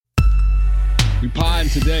We podding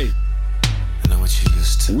today. I know what you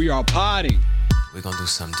used to. We are podding. We're gonna do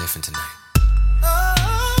something different tonight.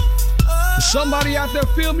 Somebody out there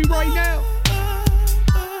feel me right now?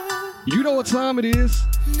 You know what time it is.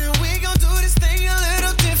 Now we gon' do this thing a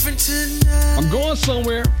little different tonight. I'm going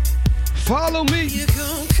somewhere. Follow me. You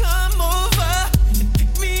gon' come over and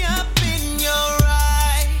pick me up in your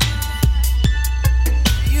ride.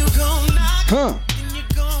 You gon' knock and you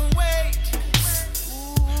gon' wait.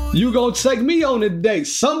 Ooh. You gonna take me on a date.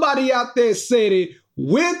 Somebody out there said it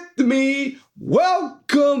with me.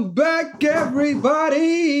 Welcome back,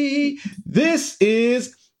 everybody. This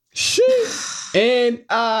is She and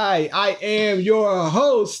I am your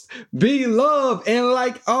host, B-Love. And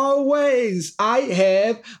like always, I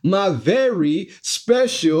have my very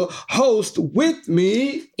special host with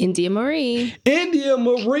me, India Marie. India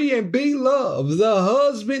Marie and B-Love, the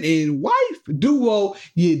husband and wife duo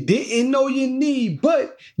you didn't know you need,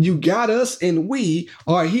 but you got us and we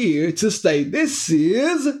are here to stay. This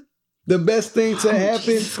is the best thing to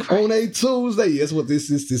happen on a Tuesday. That's what this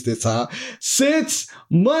is this time. Since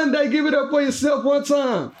Monday, give it up for yourself one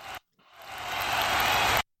time.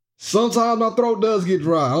 Sometimes my throat does get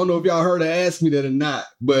dry. I don't know if y'all heard her ask me that or not,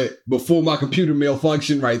 but before my computer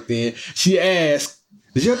malfunctioned right then, she asked,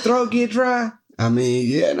 "Does your throat get dry?" I mean,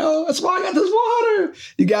 yeah, no, that's why I got this water.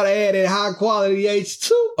 You got to add that high quality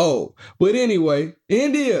H2O. But anyway,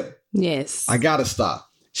 India. Yes. I got to stop.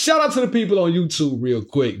 Shout out to the people on YouTube real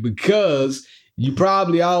quick, because you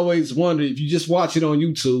probably always wonder, if you just watch it on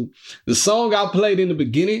YouTube, the song I played in the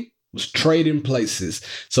beginning was Trading Places.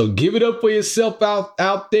 So give it up for yourself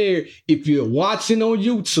out there if you're watching on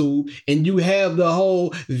YouTube and you have the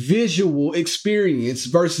whole visual experience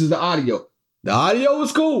versus the audio. The audio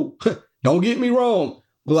is cool. Don't get me wrong.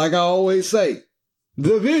 But like I always say,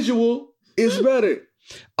 the visual is better.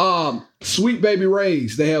 Sweet Baby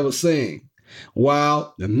Ray's, they have a saying.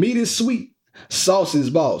 While the meat is sweet, sauce is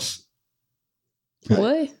boss.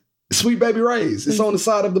 What? Sweet Baby Ray's. It's on the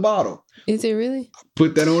side of the bottle. Is it really?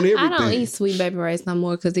 Put that on everything. I don't eat Sweet Baby Ray's no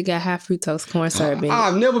more because it got high fructose corn syrup in it.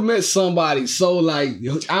 I've never met somebody so like, I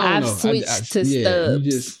don't know. I've switched to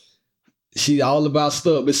Stubbs. She all about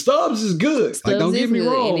Stubbs. But Stubbs is good. Stubbs don't get me good,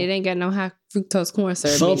 wrong. And it ain't got no high fructose corn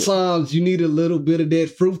syrup Sometimes you need a little bit of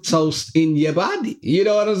that fructose in your body. You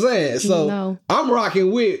know what I'm saying? So No. I'm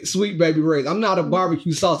rocking with Sweet Baby Ray's. I'm not a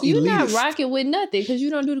barbecue sauce You're elitist. not rocking with nothing because you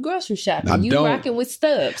don't do the grocery shopping. I You don't. rocking with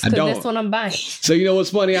Stubbs I because don't. that's what I'm buying. So you know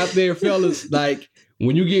what's funny out there, fellas? Like,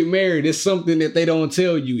 when you get married, it's something that they don't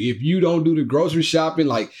tell you. If you don't do the grocery shopping,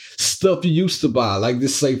 like stuff you used to buy, like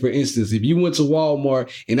this, say for instance, if you went to Walmart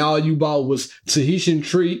and all you bought was Tahitian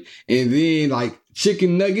treat and then like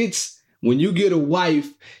chicken nuggets, when you get a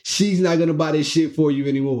wife, she's not gonna buy this shit for you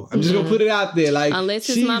anymore. I'm just gonna put it out there, like Unless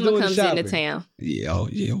his she's mama doing comes shopping. into town. Yeah, oh,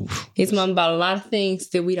 yeah, His mama bought a lot of things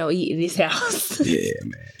that we don't eat in this house. yeah,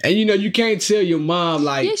 man. And you know you can't tell your mom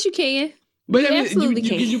like. Yes, you can. But You I mean, absolutely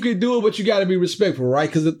can. you can do it, but you got to be respectful, right?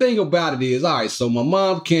 Because the thing about it is, all right, so my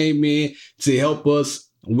mom came in to help us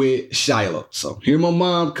with Shiloh. So here my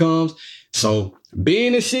mom comes. So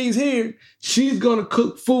being that she's here, she's going to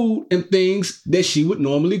cook food and things that she would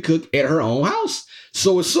normally cook at her own house.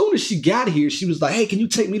 So as soon as she got here, she was like, "Hey, can you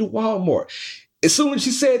take me to Walmart?" As soon as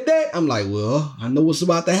she said that, I'm like, well, I know what's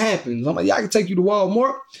about to happen. I'm like, yeah, I can take you to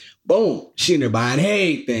Walmart. Boom. She in there buying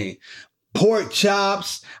everything. Pork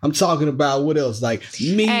chops. I'm talking about what else? Like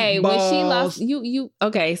meatballs. Hey, when she lost you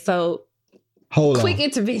okay, so Hold on. quick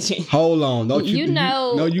intervention. Hold on. Don't you? You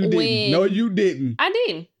know No, you didn't. when- No, you didn't. I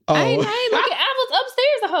didn't. Oh. I ain't looking. I was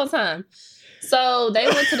upstairs the whole time. So they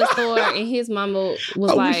went to the store and his mama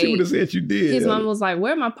was I like, wish you would have said you did. his mama was like,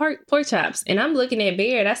 "Where are my pork chops?" And I'm looking at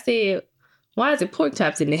Bear and I said, "Why is it pork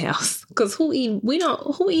chops in the house? Because who eating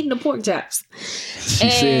the pork chops?" She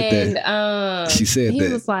said that. She said he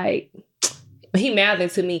that. was like, he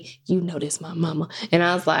mouthed to me, "You know this my mama." And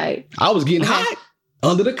I was like, I was getting hot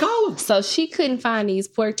under the collar. so she couldn't find these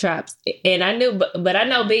pork chops. And I knew, but I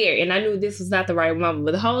know Bear, and I knew this was not the right mama.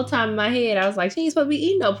 But the whole time in my head, I was like, she ain't supposed to be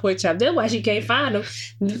eating no pork chops. That's why she can't find them.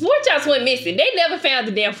 The pork chops went missing. They never found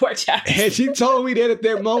the damn pork chops. Had she told me that at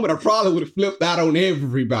that moment, I probably would have flipped out on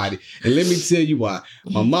everybody. And let me tell you why.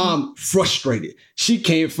 My mom, frustrated. She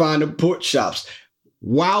can't find the pork chops.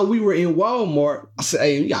 While we were in Walmart, I said,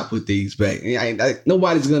 "Hey, you gotta put these back.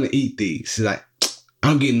 Nobody's gonna eat these." She's like,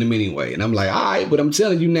 "I'm getting them anyway." And I'm like, "All right, but I'm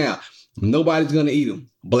telling you now, nobody's gonna eat them.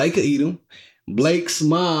 Blake will eat them. Blake's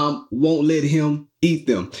mom won't let him eat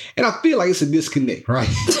them." And I feel like it's a disconnect, right?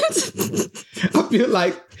 I feel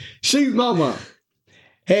like she's my mom.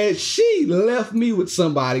 Had she left me with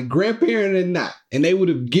somebody, grandparent or not, and they would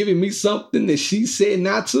have given me something that she said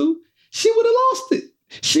not to, she would have lost it.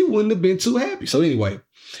 she wouldn't have been too happy. So anyway, in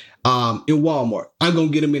Walmart, I'm gonna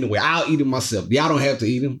get them anyway. I'll eat them myself. Y'all don't have to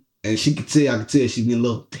eat them. And I can tell she's getting a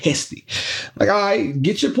little testy. Like, all right,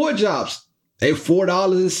 get your pork chops. They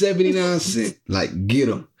 $4.79. Like, get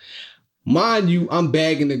them. Mind you, I'm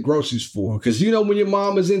bagging the groceries for her. Because you know when your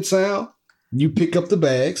mom is in town, you pick up the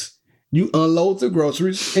bags, you unload the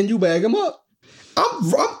groceries, and you bag them up.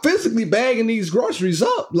 I'm physically bagging these groceries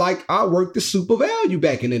up like I worked the Super Value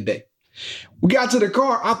back in the day. We got to the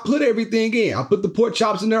car, I put everything in. I put the pork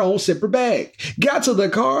chops in their own separate bag. Got to the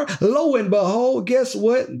car, lo and behold, guess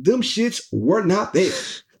what? Them shits were not there.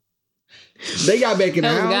 They got back in the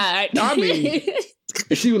house. God. I mean,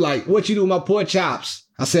 and she was like, what you do with my pork chops?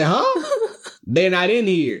 I said, huh? They're not in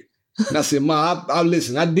here. And I said, Ma, I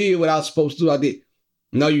listen, I did what I was supposed to do. I did.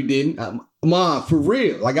 No, you didn't. Ma, for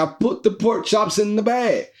real. Like, I put the pork chops in the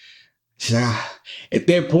bag. At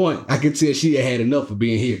that point, I could tell she had enough of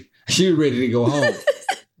being here. She was ready to go home.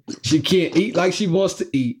 She can't eat like she wants to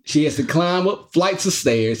eat. She has to climb up flights of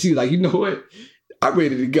stairs. She's like, you know what? I'm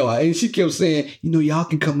ready to go. And she kept saying, you know, y'all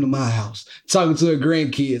can come to my house. Talking to her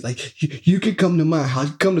grandkids, like, you can come to my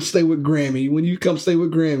house. Come to stay with Grammy. When you come stay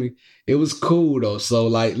with Grammy, it was cool, though. So,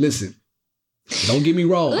 like, listen, don't get me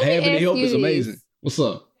wrong. Having the help is amazing. What's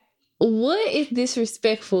up? What is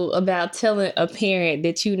disrespectful about telling a parent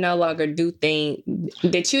that you no longer do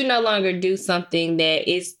something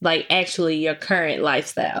that is like actually your current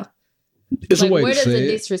lifestyle? It's like, a way where to does say the it.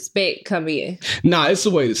 Disrespect come in? Nah, it's a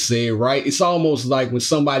way to say it, right? It's almost like when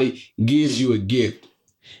somebody gives you a gift.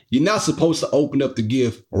 You're not supposed to open up the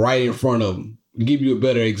gift right in front of them. I'll give you a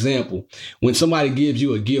better example. When somebody gives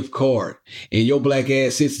you a gift card and your black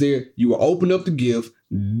ass sits there, you will open up the gift,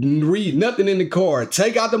 read nothing in the card,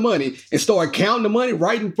 take out the money, and start counting the money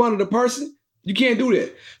right in front of the person. You can't do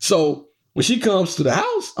that. So when she comes to the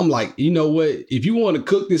house, I'm like, you know what? If you want to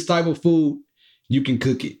cook this type of food, you can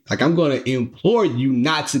cook it. Like, I'm going to implore you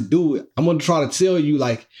not to do it. I'm going to try to tell you,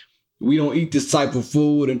 like, we don't eat this type of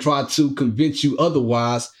food and try to convince you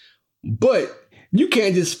otherwise. But you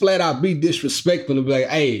can't just flat out be disrespectful and be like,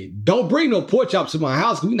 hey, don't bring no pork chops to my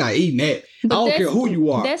house because we're not eating that. But I don't care who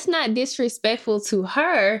you are. That's not disrespectful to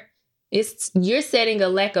her. You're setting a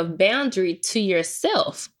lack of boundary to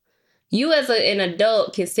yourself. You as an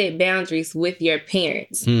adult can set boundaries with your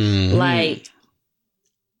parents. Mm-hmm. Like,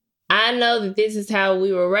 I know that this is how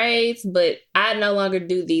we were raised, but I no longer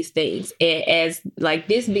do these things. And as like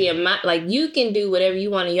this being my, like, you can do whatever you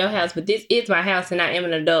want in your house, but this is my house and I am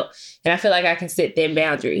an adult and I feel like I can set that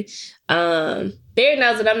boundary. Barry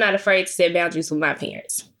knows that I'm not afraid to set boundaries with my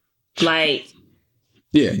parents. Like,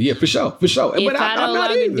 yeah, for sure. But I'm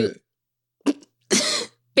not either.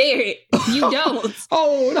 Barry, you don't.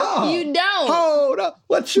 Hold up. You don't. Hold up.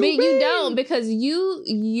 What you mean? You don't, because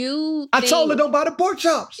you I told her don't buy the pork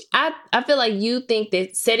chops. I feel like you think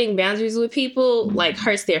that setting boundaries with people like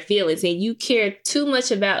hurts their feelings, and you care too much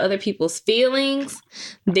about other people's feelings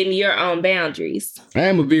than your own boundaries. I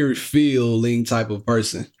am a very feeling type of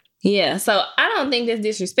person. Yeah, so I don't think that's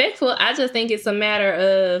disrespectful. I just think it's a matter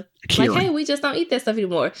of Caring. like, hey, we just don't eat that stuff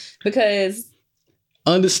anymore. Because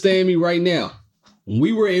Understand me right now.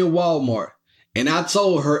 We were in Walmart and I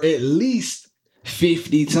told her at least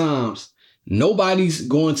 50 times, nobody's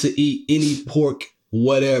going to eat any pork,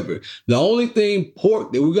 whatever. The only thing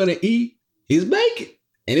pork that we're going to eat is bacon.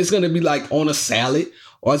 And it's going to be like on a salad,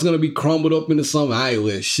 or it's going to be crumbled up into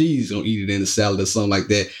something. She's going to eat it in a salad or something like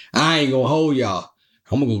that. I ain't going to hold y'all.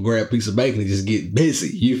 I'm going to go grab a piece of bacon and just get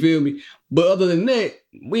busy. You feel me? But other than that,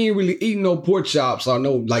 we ain't really eating no pork chops or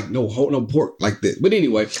no pork like that. But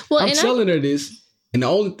anyway, I'm telling her this. And the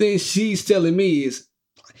only thing she's telling me is,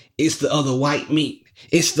 it's the other white meat.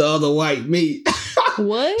 It's the other white meat.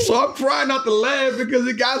 what? So I'm trying not to laugh because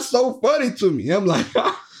it got so funny to me. I'm like,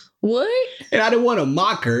 what? And I didn't want to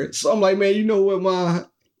mock her. So I'm like, man, you know what, Ma?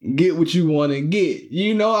 Get what you want to get.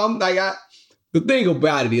 You know, I'm like, the thing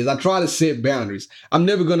about it is I try to set boundaries. I'm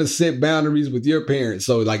never going to set boundaries with your parents.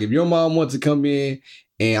 So like if your mom wants to come in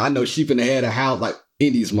and I know she finna have a house like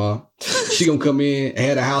Indy's mom, she gonna come in and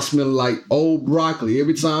have a house smelling like old broccoli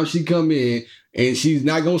every time she come in, and she's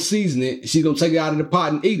not gonna season it. She's gonna take it out of the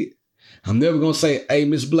pot and eat it. I'm never gonna say, hey,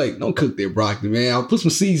 Miss Blake, don't cook that broccoli, man. I'll put some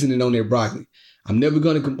seasoning on that broccoli. I'm never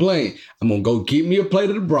gonna complain. I'm gonna go get me a plate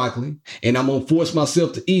of the broccoli and I'm gonna force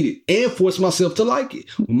myself to eat it and force myself to like it.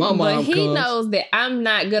 When my mom he knows that I'm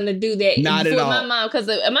not gonna do that not for at all. My mom, because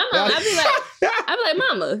my mom, I'd be like,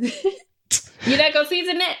 Mama, you're not gonna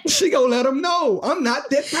season that? She gonna let him know I'm not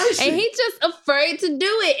that person. And he's just afraid to do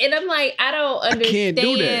it. And I'm like, I don't understand. I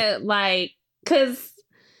can't do that. Like, because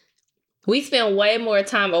we spend way more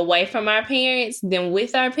time away from our parents than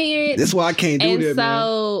with our parents. That's why I can't do that, man. And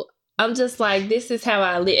so I'm just like, this is how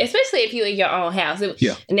I live, especially if you're in your own house.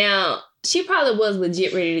 Yeah. Now, she probably was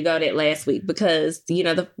legit ready to go that last week because, you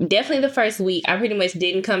know, definitely the first week, I pretty much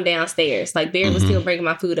didn't come downstairs. Like, Barry was still bringing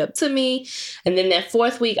my food up to me. And then that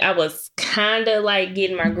fourth week, I was kind of like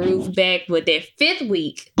getting my groove back. But that fifth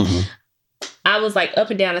week, I was like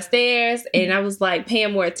up and down the stairs and I was like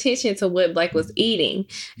paying more attention to what Blake was eating.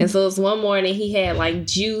 And so it was one morning he had like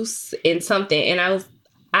juice and something. And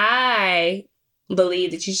I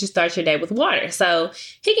believe that you should start your day with water. So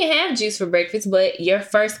he can have juice for breakfast, but your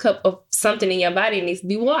first cup of something in your body needs to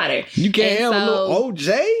be water. You can't have a little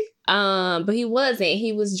OJ? But he wasn't.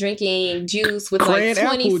 He was drinking juice with Cran like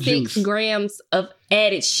apple 26 juice. grams of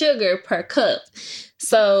added sugar per cup.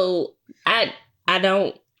 So I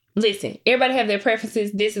don't listen. Everybody have their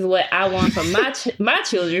preferences. This is what I want from my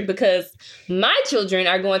children because my children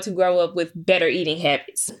are going to grow up with better eating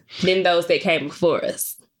habits than those that came before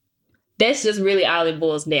us. That's just really all it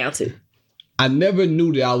boils down to. I never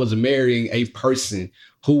knew that I was marrying a person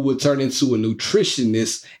who would turn into a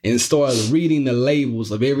nutritionist and start reading the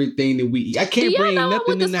labels of everything that we eat. I can't bring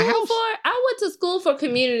nothing in the house. I went to school for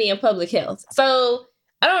community and public health. So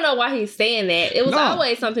I don't know why he's saying that. It was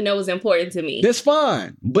always something that was important to me. That's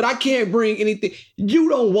fine. But I can't bring anything. You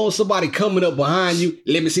don't want somebody coming up behind you.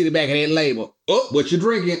 Let me see the back of that label. Oh, what you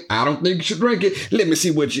drinking? I don't think you should drink it. Let me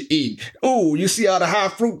see what you eat. Oh, you see all the high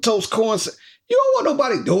fructose corn. You don't want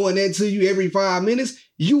nobody doing that to you every 5 minutes.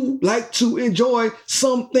 You like to enjoy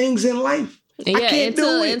some things in life. Yeah, I can't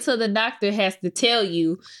do it. until the doctor has to tell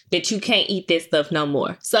you that you can't eat this stuff no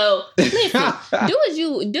more. So listen, do as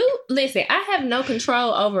you do. Listen, I have no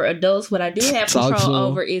control over adults. What I do have control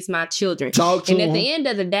over is my children. And at the end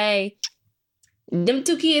of the day, them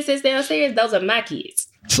 2 kids that's downstairs, those are my kids.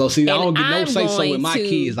 So see, I don't get no I'm say so with my going to-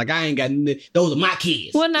 kids. Like I ain't got those are my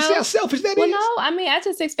kids. Well, no. You see how selfish that Well, is? no, I mean, I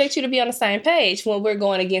just expect you to be on the same page when we're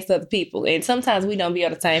going against other people. And sometimes we don't be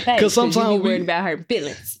on the same page 'Cause sometimes you be we- worried about hurting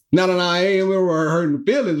feelings. No, I ain't ever hurting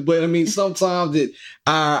feelings, but I mean, sometimes that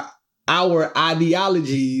our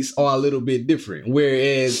ideologies are a little bit different.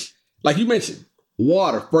 Whereas, like you mentioned,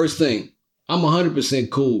 water, first thing, I'm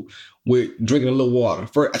 100% cool with drinking a little water.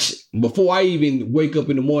 Before I even wake up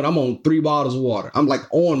in the morning, I'm on 3 bottles of water. I'm like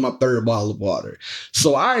on my 3rd bottle of water.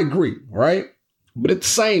 So I agree, right? But at the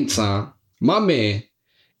same time, my man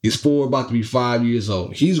is about to be 5 years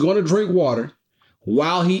old. He's going to drink water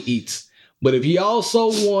while he eats. But if he also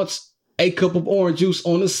wants a cup of orange juice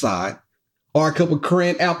on the side or a cup of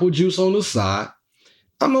cran apple juice on the side,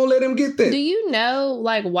 I'm going to let him get that. Do you know,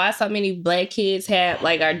 like, why so many Black kids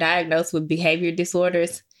are diagnosed with behavior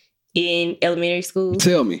disorders in elementary school?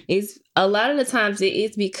 Tell me. It's a lot of the times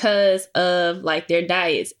it's because of like their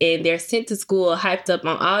diets, and they're sent to school hyped up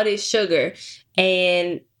on all this sugar.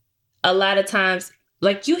 And a lot of times,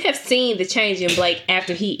 like, you have seen the change in Blake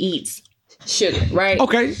after he eats sugar, right?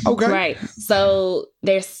 Okay. Right. So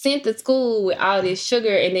they're sent to school with all this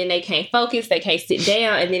sugar, and then they can't focus, they can't sit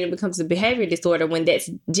down, and then it becomes a behavior disorder when that's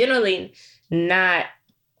generally not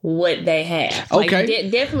what they have. Like, Okay.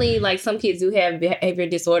 Definitely, like, some kids do have behavior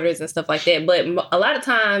disorders and stuff like that, but a lot of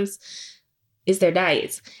times it's their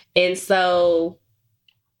diets. And so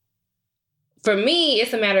for me,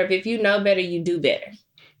 it's a matter of if you know better, you do better.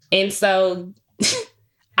 And so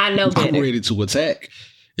I know better. I'm ready to attack.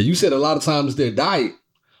 And you said a lot of times their diet.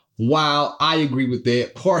 While I agree with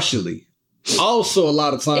that partially. Also, a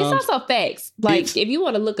lot of times. It's also facts. Like, if you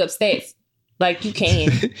want to look up stats, like, you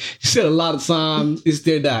can. You said a lot of times it's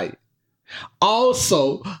their diet.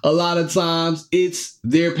 Also, a lot of times it's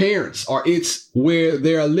their parents or it's where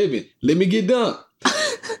they're living. Let me get done.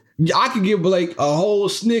 I could give Blake a whole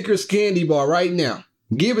Snickers candy bar right now.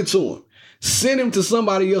 Give it to him. Send him to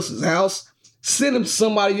somebody else's house. Send him to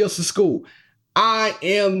somebody else's school. I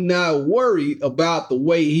am not worried about the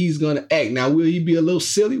way he's going to act. Now, will he be a little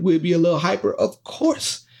silly? Will he be a little hyper? Of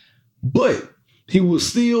course. But he will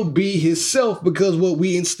still be himself because what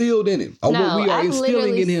we instilled in him or what we are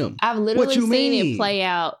instilling in him. I've literally seen it play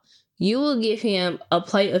out. You will give him a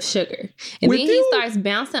plate of sugar, and then he starts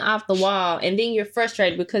bouncing off the wall, and then you're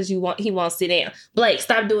frustrated because he won't sit down. Blake,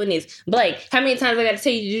 stop doing this. Blake, how many times I got to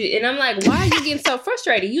tell you? And I'm like, why are you getting so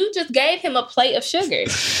frustrated? You just gave him a plate of sugar.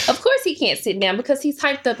 Of course he can't sit down because he's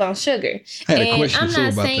hyped up on sugar. And I'm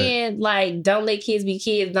not saying like don't let kids be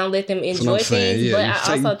kids, don't let them enjoy things, but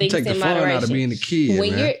I also think it's in moderation.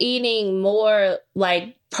 When you're eating more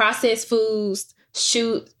like processed foods,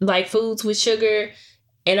 foods with sugar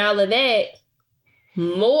and all of that,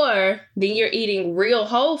 more than you're eating real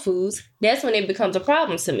whole foods, that's when it becomes a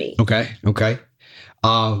problem to me. Okay.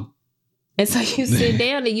 And so you sit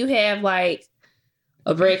down and you have like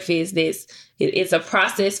a breakfast it's a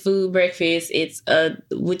processed food breakfast. It's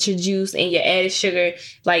with your juice and your added sugar.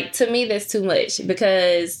 Like, to me, that's too much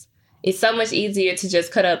because it's so much easier to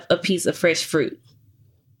just cut up a piece of fresh fruit.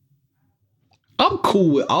 I'm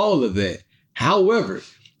cool with all of that. However,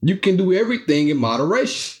 you can do everything in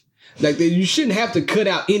moderation. Like, you shouldn't have to cut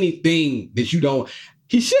out anything that you don't.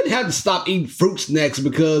 He shouldn't have to stop eating fruit snacks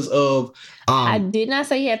because of. I did not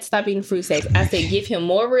say he had to stop eating fruit snacks. I said give him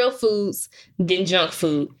more real foods than junk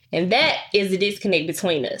food. And that is the disconnect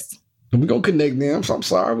between us. We're going to connect them. So I'm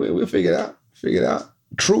sorry. We'll figure it out.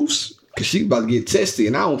 Truths. Because she's about to get testy.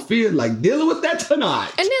 And I don't feel like dealing with that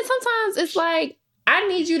tonight. And then sometimes it's like, I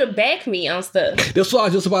need you to back me on stuff. That's what I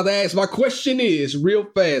was just about to ask. My question is, real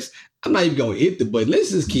fast. I'm not even going to hit the button.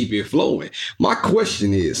 Let's just keep it flowing. My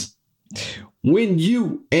question is, when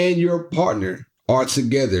you and your partner are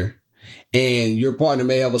together and your partner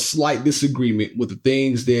may have a slight disagreement with the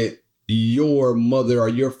things that your mother or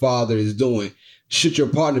your father is doing, should your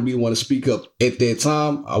partner be the one to speak up at that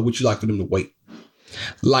time, or would you like for them to wait?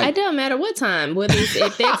 Like, it doesn't matter what time, whether it's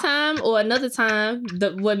at that time or another time.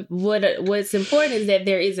 What's important is that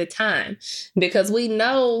there is a time, because we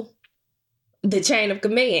know the chain of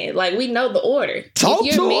command. Like, we know the order. Talk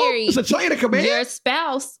if you're to married, him. It's a chain of command. Your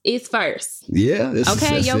spouse is first. Yeah.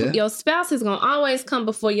 Okay, your spouse is gonna always come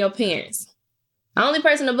before your parents. The only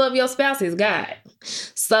person above your spouse is God.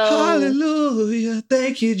 So, hallelujah,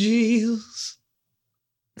 thank you, Jesus.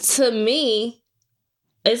 To me,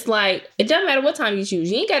 it's like, it doesn't matter what time you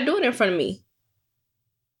choose. You ain't got to do it in front of me.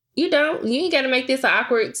 You don't. You ain't got to make this an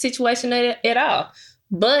awkward situation at all.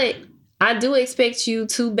 But I do expect you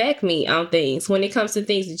to back me on things when it comes to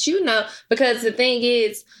things that you know, because the thing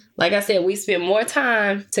is, like I said, we spend more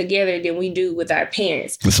time together than we do with our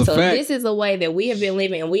parents. So this is a way that we have been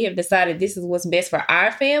living, and we have decided this is what's best for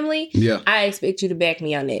our family. Yeah. I expect you to back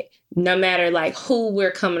me on that. No matter like who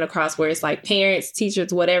we're coming across, where it's like parents,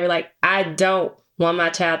 teachers, whatever. Like, I don't want my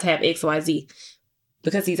child to have XYZ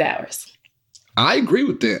because he's ours. I agree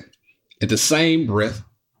with that. At the same breath,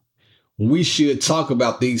 we should talk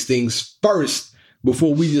about these things first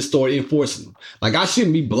before we just start enforcing them. Like, I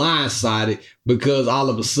shouldn't be blindsided because all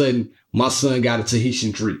of a sudden my son got a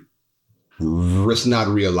Tahitian tree. It's not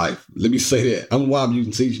real life. Let me say that. I'm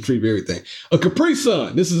using Tahitian tree for everything. A Capri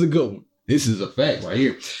Sun. This is a good one. This is a fact right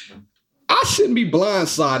here. I shouldn't be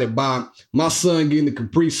blindsided by my son getting a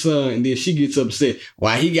Capri Sun and then she gets upset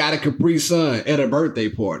why he got a Capri Sun at a birthday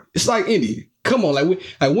party. It's like, Indy, come on. Like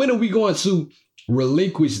when are we going to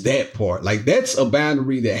relinquish that part? Like, that's a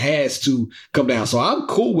boundary that has to come down. So I'm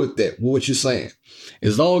cool with that, with what you're saying.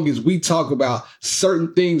 As long as we talk about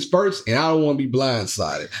certain things first, and I don't want to be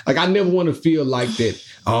blindsided. Like, I never want to feel like that,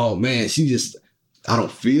 oh man, I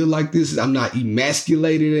don't feel like this. I'm not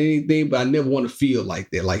emasculated or anything, but I never want to feel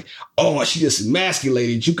like that. Like, oh, she just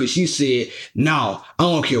emasculated you because she said, no, I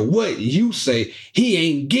don't care what you say. He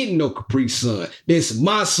ain't getting no Capri Sun. That's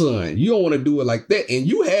my son. You don't want to do it like that. And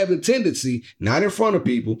you have the tendency, not in front of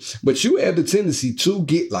people, but you have the tendency to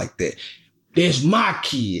get like that. That's my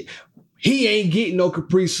kid. He ain't getting no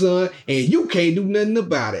Capri Sun, and you can't do nothing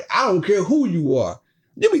about it. I don't care who you are.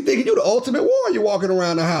 You be thinking you the ultimate warrior walking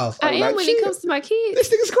around the house. I am when it comes to my kids. This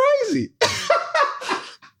nigga's crazy.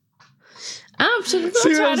 I'm trying to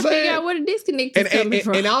figure out where the disconnect is coming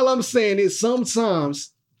from. And all I'm saying is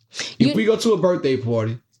sometimes if we go to a birthday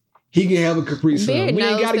party, he can have a Capri Sun. Beard we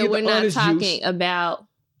ain't got to get we're the not honest talking juice. about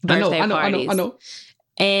birthday parties. I know.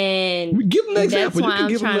 And give them an example. That's why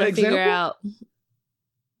I'm trying to figure out.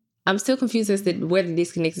 I'm still confused as to where the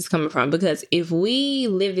disconnect is coming from, because if we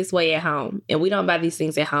live this way at home and we don't buy these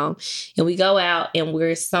things at home and we go out and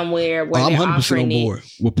we're somewhere where I'm they're 100% offering on board.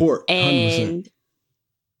 it, Report. 100%. and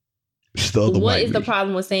what is the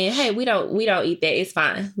problem with saying, hey, we don't eat that, it's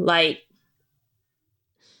fine? Like,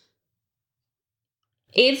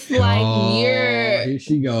 it's like here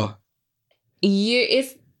she go.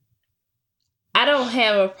 I don't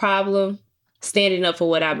have a problem standing up for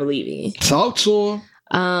what I believe in. Talk to him.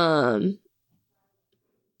 And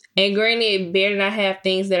granted, Bear and I have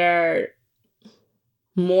things that are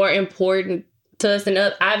more important to us than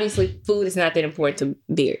others. Obviously, food is not that important to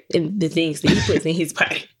Bear and the things that he puts in his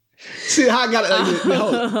body. See how I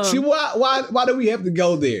got see why do we have to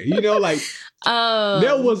go there? You know, like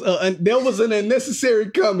there was an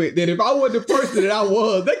unnecessary comment that if I wasn't the person that I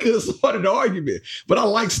was, they could have started an argument. But I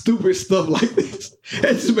like stupid stuff like this.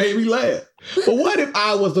 It just made me laugh. But what if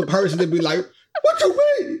I was the person that be like, what you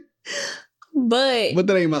mean? but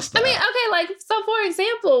that ain't my style. I mean, okay, like, so for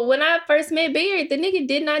example, when I first met Beard, the nigga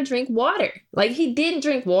did not drink water. Like, he didn't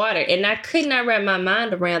drink water. And I could not wrap my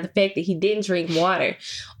mind around the fact that he didn't drink water.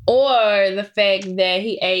 Or the fact that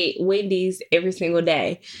he ate Wendy's every single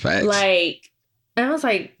day. Facts. Like, and I was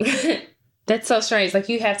like, that's so strange. Like,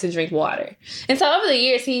 you have to drink water. And so over the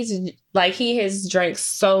years, he has drank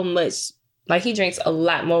so much. Like, he drinks a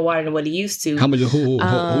lot more water than what he used to. How much? Who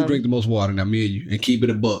drink the most water? Now, me and you, and keep it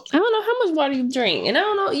a buck. I don't know how much water you drink, and I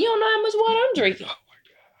don't know. You don't know how much water I'm drinking.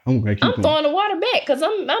 I'm throwing the water back because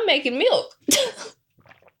I'm making milk.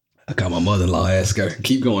 I got my mother-in-law ask her.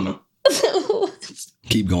 Keep going though.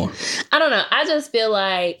 Keep going. I don't know. I just feel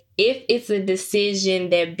like if it's a decision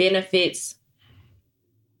that benefits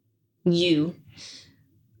you,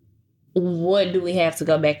 what do we have to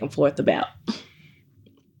go back and forth about?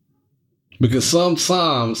 Because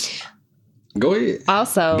sometimes, go ahead.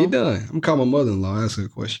 Also, get done. I'm calling my mother-in-law. Ask her a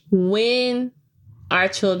question. When our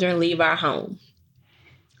children leave our home,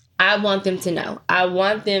 I want them to know. I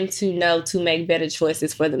want them to know to make better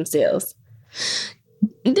choices for themselves.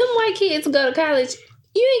 Them white kids go to college.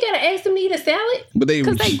 You ain't gotta ask them to eat a salad,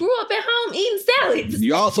 because they grew up at home eating salads.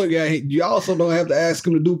 You also don't have to ask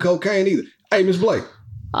them to do cocaine either. Hey, Miss Blake.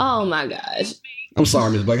 Oh my gosh. I'm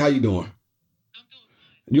sorry, Miss Blake. How you doing?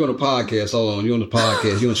 You on the podcast? Hold on. You on the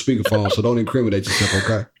podcast? You on speakerphone? So don't incriminate yourself,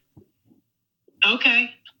 okay? Okay.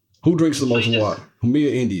 Who drinks the most water? Me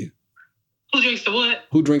or India? Who drinks the what?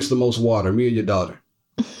 Who drinks the most water? Me or your daughter?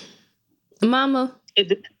 Mama. It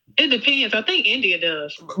depends. I think India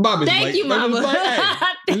does. Thank you, Mama.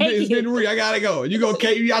 It's been real. I gotta go. You gonna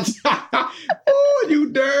oh, you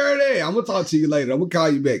dirty. I'm gonna talk to you later. I'm gonna call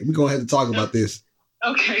you back. We're gonna have to talk about this.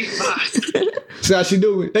 Okay, bye. See how she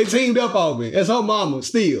do it? They teamed up on me. It's her mama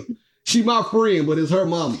still. She my friend, but it's her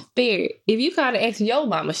mama. Fair. If you called and asked your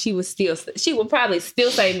mama, she would probably still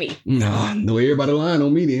say me. No, everybody lying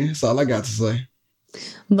on me then. That's all I got to say.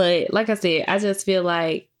 But like I said, I just feel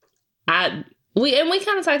like we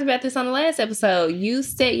kind of talked about this on the last episode. You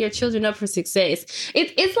set your children up for success.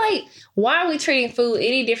 It's like, why are we treating food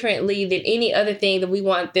any differently than any other thing that we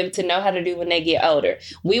want them to know how to do when they get older?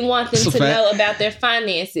 We want them to know about their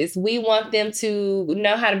finances. We want them to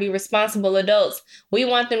know how to be responsible adults. We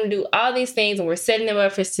want them to do all these things, and we're setting them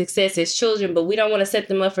up for success as children, but we don't want to set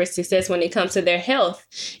them up for success when it comes to their health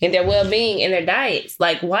and their well-being and their diets.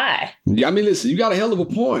 Like, why? I mean, listen, you got a hell of a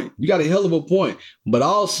point. But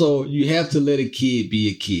also, you have to let a kid be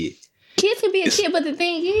a kid. Kids can be a kid, but the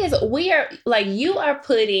thing is, you are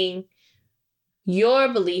putting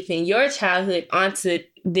your belief in your childhood onto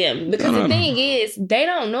them. Because the thing is, they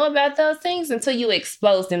don't know about those things until you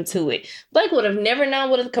expose them to it. Blake would have never known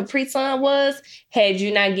what a Capri Sun was had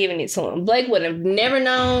you not given it to him. Blake would have never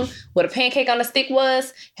known what a pancake on a stick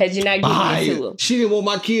was had you not given it to him. She didn't want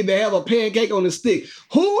my kid to have a pancake on a stick.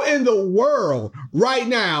 Who in the world right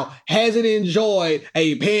now hasn't enjoyed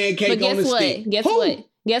a pancake on a stick?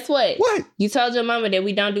 Guess what? What? You told your mama that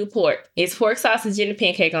we don't do pork. It's pork sausage in the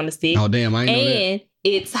pancake on the stick. Oh, damn, I ain't know that. And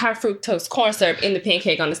it's high fructose corn syrup in the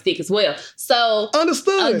pancake on the stick as well. So,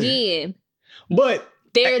 understood. Again, but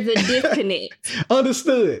there's a disconnect.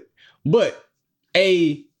 Understood. But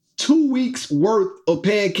a 2 weeks worth of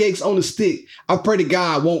pancakes on a stick, I pray to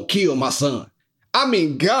God won't kill my son. I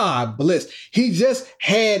mean, God bless. He just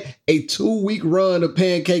had a 2-week run of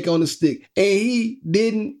pancake on the stick, and he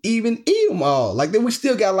didn't even eat them all. Like, then we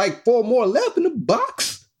still got like 4 more left in the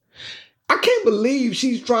box. I can't believe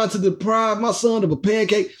she's trying to deprive my son of a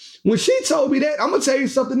pancake. When she told me that, I'm going to tell you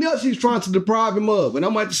something else she's trying to deprive him of, and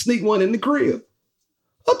I'm going to have to sneak one in the crib.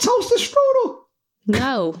 A toasted strudel.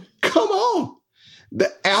 No. Come on.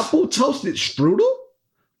 The apple toasted strudel?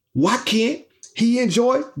 Why can't he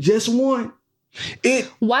enjoy just one?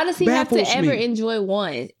 Why does he have to ever enjoy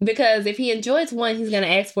one? Because if he enjoys one, he's going to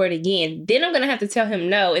ask for it again. Then I'm going to have to tell him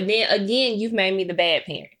no. And then again, you've made me the bad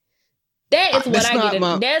parent. That is what I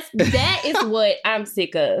get. That is what I'm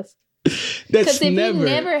sick of. Because if he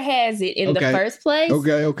never has it in the first place,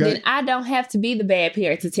 then I don't have to be the bad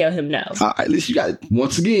parent to tell him no. All right, listen,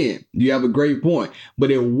 once again, you have a great point. But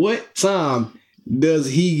at what time does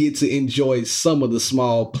he get to enjoy some of the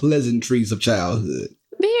small pleasantries of childhood?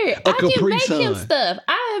 I can bake him stuff.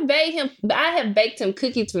 I have baked him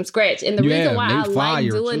cookies from scratch. And the reason why I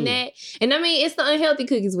like doing that, and I mean, it's the unhealthy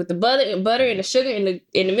cookies with the butter and the sugar and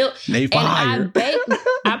the milk. They fire. And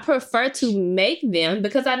I prefer to make them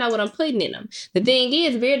because I know what I'm putting in them. The thing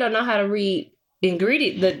is, Bear don't know how to read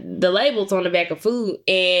the labels on the back of food,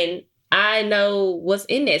 and I know what's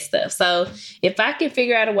in that stuff. So if I can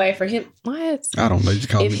figure out a way for him, what? I don't know. You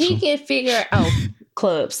call if he can figure out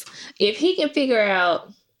clubs, if he can figure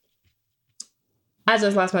out I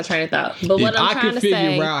just lost my train of thought. But If what I'm I trying could to figure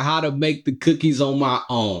say, out how to make the cookies on my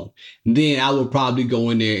own, then I would probably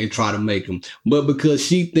go in there and try to make them. But because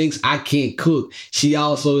she thinks I can't cook, she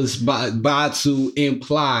also is by to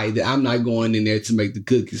imply that I'm not going in there to make the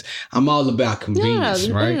cookies. I'm all about convenience,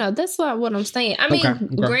 right? no, that's not what I'm saying. I mean, Okay.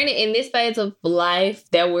 granted, in this phase of life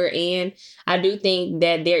that we're in, I do think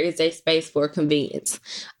that there is a space for convenience.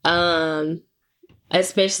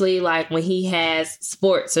 Especially like when he has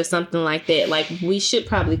sports or something like that. Like, we should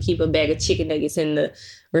probably keep a bag of chicken nuggets in the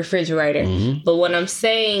refrigerator. Mhm. But what I'm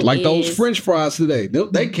saying Like is, those French fries today.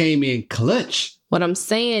 They came in clutch. what I'm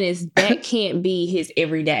saying is that can't be his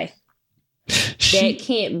everyday. That She,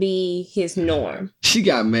 can't be his norm. she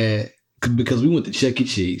got mad because we went to Chuck E.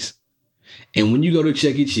 Cheese. And when you go to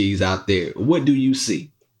Chuck E. Cheese out there, what do you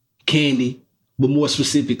see? Candy, but more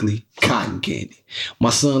specifically, cotton candy. My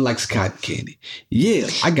son likes cotton candy. Yeah,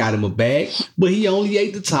 I got him a bag, but he only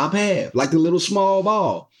ate the top half, like the little small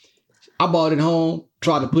ball. I bought it home,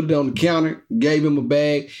 tried to put it on the counter, gave him a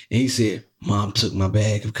bag, and he said, Mom took my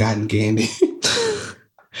bag of cotton candy.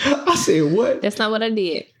 I said, what? That's not what I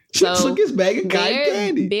did. She took his bag of cotton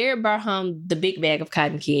candy. Bear brought home the big bag of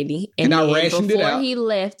cotton candy. And I then rationed it before out. he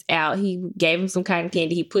left out, he gave him some cotton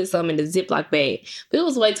candy. He put some in the Ziploc bag. But it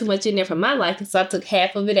was way too much in there for my liking, so I took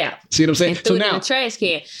half of it out See what I'm saying? and threw So it in now, the trash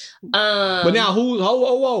can. but now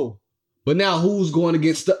who's, But now who's going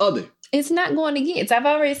against the other? It's not going against. I've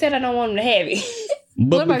already said I don't want him to have it.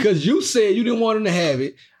 But What am I- because you said you didn't want him to have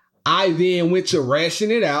it, I then went to ration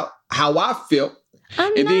it out, how I felt,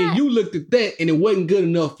 I'm and not. then you looked at that and it wasn't good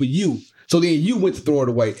enough for you. So then you went to throw it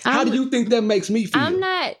away. How I'm- do you think that makes me feel? I'm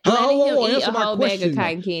not Huh? letting Whoa, him whoa, eat answer a my whole bag question of now.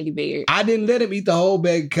 cotton candy, Bear. I didn't let him eat the whole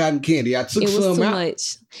bag of cotton candy. I took It was some too out.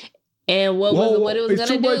 much. And what it was it's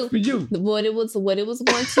gonna too much do, for you. what it was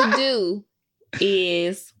going to do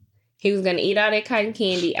is he was gonna eat all that cotton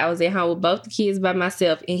candy. I was at home with both the kids by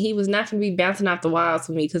myself, and he was not gonna be bouncing off the walls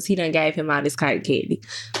with me because he done gave him all this cotton candy.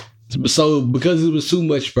 So because it was too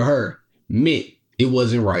much for her, meant it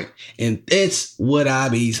wasn't right. And that's what I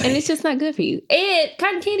be saying. And it's just not good for you. And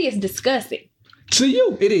cotton candy is disgusting. To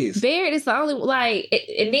you, it is. Barrett is the only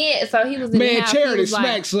and then so he was in the Man, house. Charity he was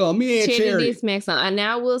smack some. Me and Charity did Charity. smack some. And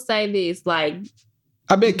now I will say this, like,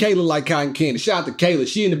 I bet Kayla like cotton candy. Shout out to Kayla.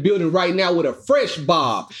 She in the building right now with a fresh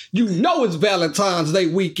bob. You know it's Valentine's Day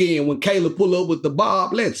weekend when Kayla pull up with the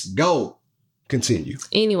bob. Let's go. Continue.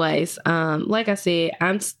 anyways, like I said,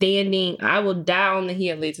 I'm standing. I will die on the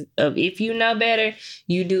hill of if you know better,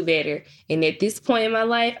 you do better. And at this point in my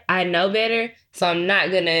life, I know better, so I'm not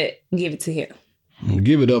gonna give it to him.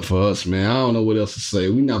 Give it up for us, man. I don't know what else to say.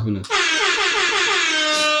 We not gonna.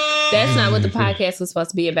 That's not what the podcast was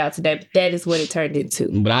supposed to be about today, but that is what it turned into.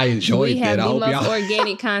 But I enjoyed We have that. I the hope most y'all.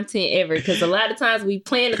 organic content ever because a lot of times we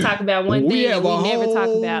plan to talk about one We thing have and we a never talk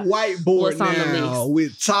whole about whiteboard what's on the now list.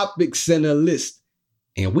 with topics and a list.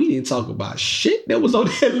 And we didn't talk about shit that was on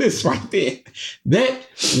that list right there. That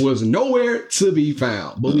was nowhere to be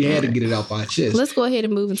found. But we had to get it off our chest. Let's go ahead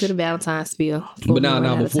and move into the Valentine's spiel. But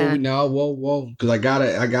before we whoa, because I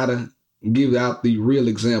gotta give out the real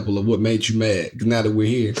example of what made you mad. Because now that we're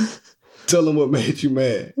here, tell them what made you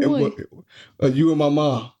mad. And What? you and my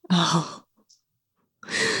mom Oh,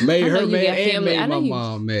 made I know her you mad got and family. I made know my you-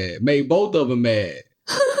 mom mad. Made both of them mad.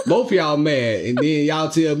 Both of y'all mad, and then y'all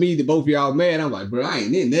tell me that both of y'all mad. I'm like, bro, I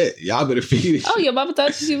ain't in that. Y'all better figure this. oh, your mama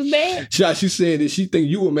thought she was bad. She said that she think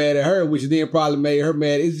you were mad at her, which then probably made her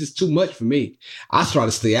mad. It's just too much for me. I try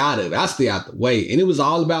to stay out of it. I stay out the way. And it was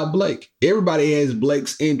all about Blake. Everybody has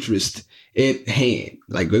Blake's interest at hand.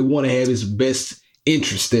 Like they want to have his best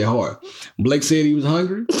interest at heart. Blake said he was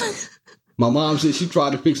hungry. My mom said she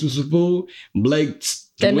tried to fix him some food. Blake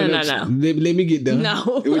No. Let me get done.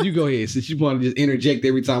 No. Well, you go ahead. Since you want to just interject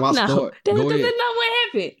every time I No, start. that's Go not ahead. what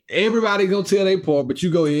happened. Everybody gonna tell their part, but you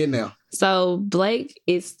go ahead now. So Blake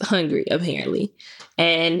is hungry apparently,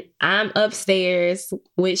 and I'm upstairs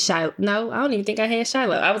with Shiloh. No, I don't even think I had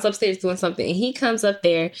Shiloh. I was upstairs doing something, and he comes up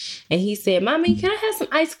there and he said, "Mommy, can I have some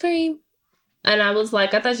ice cream?" And I was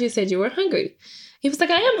like, "I thought you said you were hungry." He was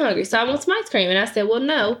like, "I am hungry, so I want some ice cream." And I said, "Well,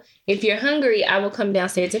 no. If you're hungry, I will come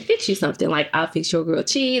downstairs and fix you something. Like I'll fix you a grilled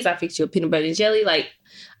cheese. I'll fix you a peanut butter and jelly. Like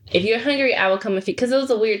if you're hungry, I will come and fix." Because it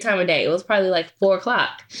was a weird time of day. It was probably like 4:00,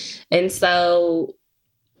 and so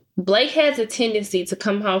Blake has a tendency to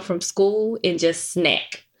come home from school and just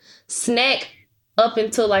snack up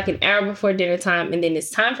until like an hour before dinner time, and then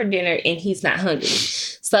it's time for dinner and he's not hungry.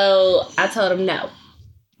 So I told him no.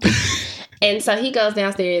 And so he goes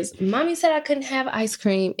downstairs. Mommy said I couldn't have ice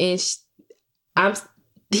cream, and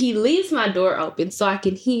he leaves my door open so I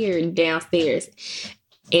can hear downstairs.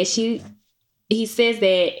 And he says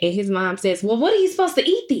that, and his mom says, "Well, what are you supposed to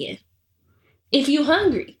eat then?" if you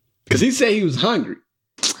hungry. Because he said he was hungry.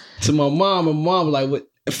 To my mom was like, "What?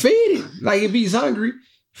 Feed him. Like if he's hungry,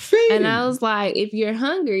 feed him." And I was like, if you're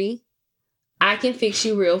hungry, I can fix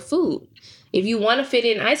you real food. If you want to fit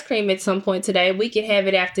in ice cream at some point today, we can have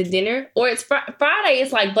it after dinner. Or it's Friday.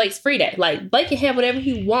 It's like Blake's free day. Like Blake can have whatever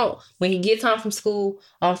he want when he gets home from school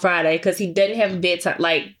on Friday because he doesn't have a bedtime.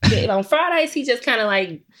 Like on Fridays, he just kind of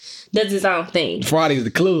like does his own thing. Friday's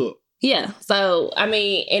the club. Yeah. So, I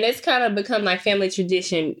mean, and it's kind of become like family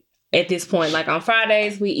tradition at this point. Like on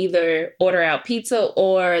Fridays, we either order out pizza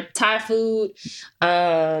or Thai food.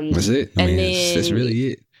 That's it. And then that's really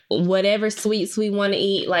it. Whatever sweets we want to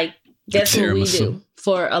eat, like that's what we do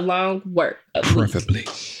for a long work. Preferably.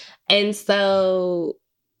 And so,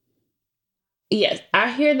 yes,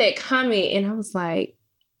 I hear that comment and I was like,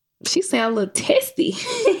 she sound a little testy.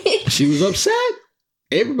 She was upset.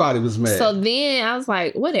 Everybody was mad. So then I was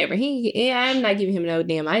like, whatever. I'm not giving him no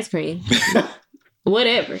damn ice cream.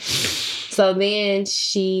 Whatever. So then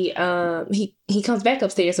he comes back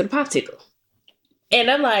upstairs with a popsicle. And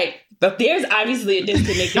I'm like, but there's obviously a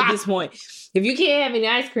disconnect at this point. If you can't have any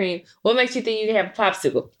ice cream, what makes you think you can have a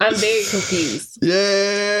popsicle? I'm very confused.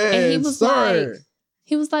 Yeah. And he was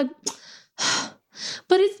like,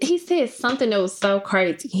 but he said something that was so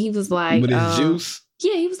crazy. He was like, with his juice?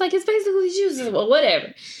 Yeah, he was like, it's basically juice. Well,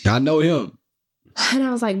 whatever. I know him. And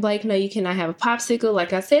I was like, Blake, no, you cannot have a popsicle.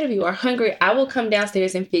 Like I said, if you are hungry, I will come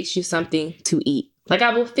downstairs and fix you something to eat. Like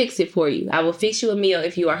I will fix it for you. I will fix you a meal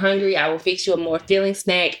if you are hungry. I will fix you a more filling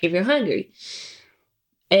snack if you're hungry.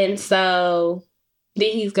 And so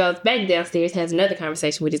then he goes back downstairs, has another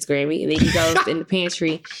conversation with his Grammy, and then he goes in the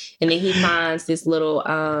pantry, and then he finds this little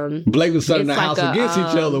Blake was starting the like house against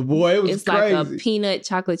each other, boy. It was it's crazy. like a peanut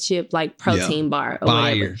chocolate chip like protein bar or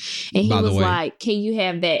Fire, whatever. And he by the was way. like, can you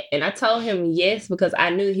have that? And I told him yes, because I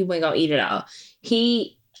knew he wasn't gonna eat it all.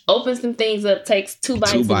 He opens some things up, takes two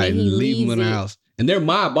bites, and then he leave them leaves in the it. house. And they're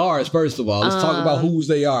my bars, first of all. Let's talk about whose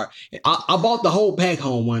they are. I bought the whole pack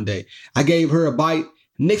home one day. I gave her a bite.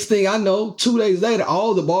 Next thing I know, 2 days later,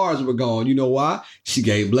 all the bars were gone. You know why? She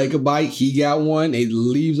gave Blake a bite. He got one. And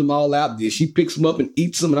leaves them all out. Then she picks them up and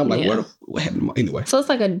eats them. And I'm like, Yeah. what happened? Anyway. So it's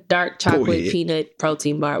like a dark chocolate ahead. peanut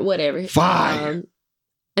protein bar, whatever. Fire.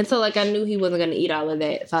 And so like I knew he wasn't gonna eat all of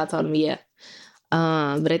that. So I told him, yeah.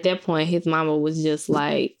 But at that point, his mama was just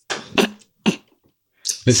like,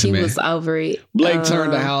 Listen, she man. was over it. Blake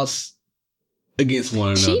turned the house against one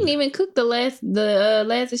another. She didn't even cook the last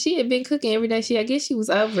that she had been cooking every day. I guess she was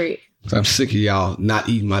over it. I'm sick of y'all not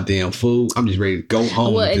eating my damn food. I'm just ready to go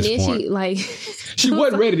home Well, at and this then point. she like She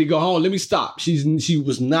wasn't ready to go home. Let me stop. She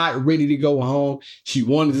was not ready to go home. She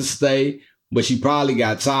wanted to stay, but she probably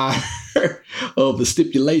got tired of the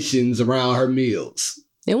stipulations around her meals.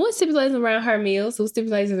 It wasn't stipulations around her meals. It was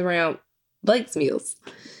stipulations around Blake's meals.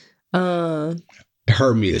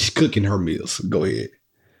 Her meals. She's cooking her meals. Go ahead.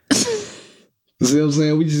 See what I'm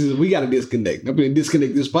saying? We got to disconnect. I'm going to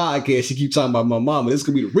disconnect this podcast. She keeps talking about my mama. This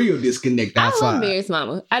could be the real disconnect I outside. love Mary's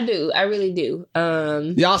mama. I do. I really do.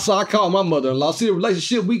 Y'all saw I called my mother-in-law. See the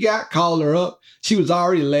relationship we got? Called her up. She was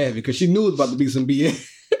already laughing because she knew it was about to be some BS.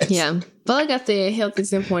 Yeah. But like I said, health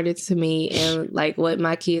is important to me. And like what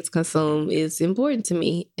my kids consume is important to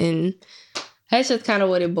me. And that's just kind of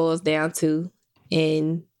what it boils down to.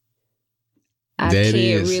 And I That can't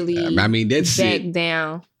is. really I mean, that's back it.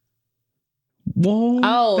 down.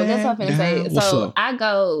 Oh, That's what I'm gonna say. What's So up? I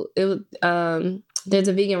go. It was there's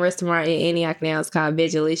a vegan restaurant in Antioch now. It's called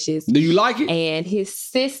Vegalicious, Do you like it? and his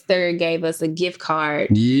sister gave us a gift card.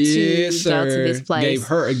 Yes, to go sir. to this place. Gave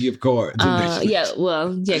her a gift card. to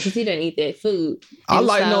Because he didn't eat that food. I And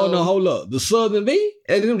like so- no, hold up. The Southern V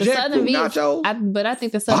and them The jackfruit Southern V, nachos. but I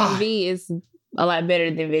think the Southern Fire. V is a lot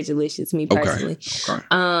better than Vegalicious. Me Okay. personally.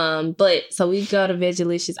 Okay. But so we go to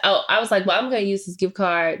Vegalicious. Oh, I was like, well, I'm going to use this gift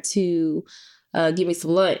card to give me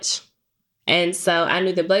some lunch. And so I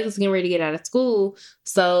knew that Blake was getting ready to get out of school.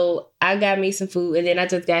 So I got me some food, and then I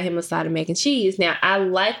just got him a side of mac and cheese. Now, I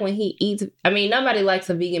like when he eats. I mean, nobody likes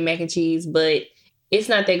a vegan mac and cheese, but it's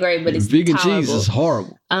not that great, but it's Vegan tolerable. cheese is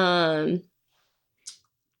horrible.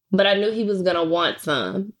 But I knew he was going to want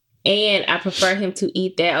some. And I prefer him to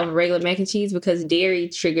eat that over regular mac and cheese because dairy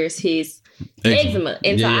triggers his eczema.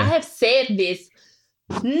 And so I have said this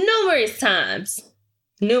numerous times.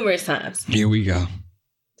 Here we go.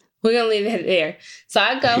 We're gonna leave that there. So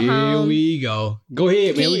I go Here home. we go. Go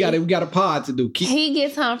ahead, man. He- We got a pod to do. He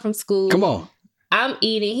gets home from school. Come on. I'm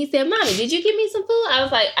eating. He said, "Mommy, did you give me some food?" I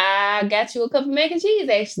was like, "I got you a cup of mac and cheese,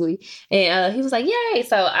 actually." And he was like, "Yay!"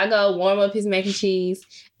 So I go warm up his mac and cheese,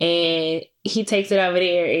 and he takes it over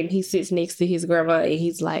there, and he sits next to his grandma, and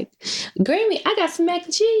he's like, "Grammy, I got some mac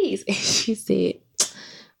and cheese." And she said,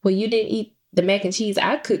 "Well, you didn't eat the mac and cheese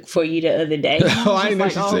I cooked for you the other day. Oh, I ain't know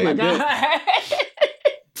Like, she oh said my that. God.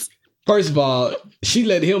 First of all, she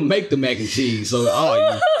let him make the mac and cheese. So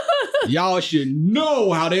y'all should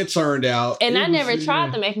know how that turned out. And I It never was-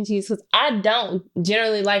 tried the mac and cheese because I don't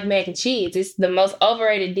generally like mac and cheese. It's the most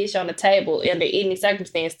overrated dish on the table under any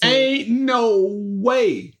circumstance to me. Ain't no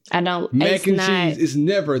way. I don't. Mac it's and not, cheese is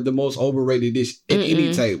never the most overrated dish at any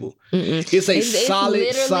Mm-mm. table. Mm-mm. It's a It's solid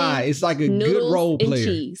literally side. It's like a good Noodles role and player.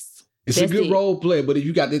 cheese. It's That's a good it. role player, but if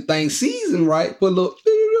you got that thing seasoned right, put a little,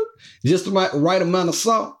 just the right amount of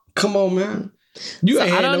salt. Come on, man. You So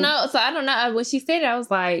ain't I had don't no- know. So I don't know. When she said it, I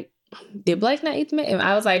was like, did Blake not eat the mac? And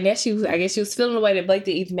I was like, I guess she was feeling the way that Blake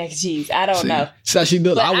did eat the mac and cheese. I don't know. So she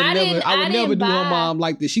does. But I would I never. didn't- I I would never didn't do her buy- mom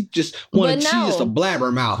like this. She just wanted. But She just a no.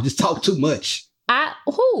 blabbermouth. Just talk too much.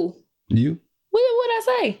 Who? You. What I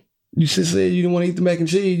say? You just said you didn't want to eat the mac and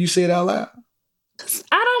cheese. You said it out loud.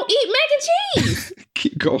 I don't eat mac and cheese.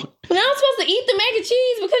 Keep going. When I'm supposed to eat the mac and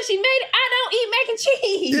cheese because she made it, I don't eat mac and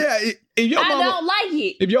cheese. Yeah. If your I mama, don't like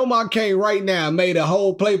it. if your mom came right now and made a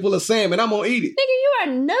whole plate full of salmon, I'm gonna eat it. Nigga, you are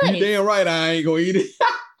nuts. You damn right I ain't gonna eat it.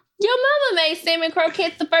 Your mama made salmon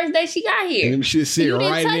croquettes the first day she got And here. them shit sit You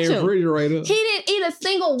didn't right in touch the 'em. refrigerator. He didn't eat a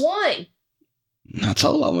single one. I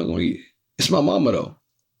told her I wasn't gonna eat it. It's my mama though.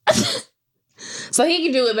 So he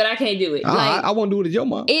can do it, but I can't do it. Like, I won't do it to your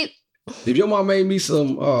mom. it. If your mom made me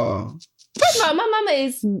some First of all, my mama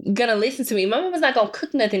is gonna listen to me. My mama's not gonna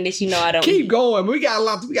cook nothing that she know I don't keep eat. going. We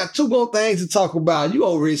got two more things to talk about. You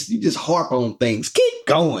over here, you just harp on things. Keep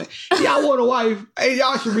going. Y'all want a wife? Hey,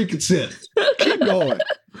 y'all should reconsider. Keep going.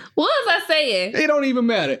 What was I saying? It don't even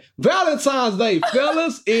matter. Valentine's Day,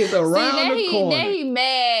 fellas, is around See, the corner. now he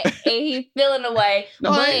mad and he feeling away.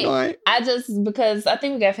 No, I ain't. No, I ain't. I just, because I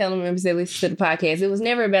think we got family members that listen to the podcast. It was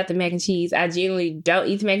never about the mac and cheese. I genuinely don't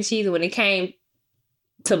eat the mac and cheese. And when it came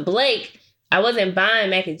to Blake, I wasn't buying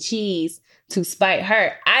mac and cheese to spite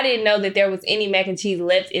her. I didn't know that there was any mac and cheese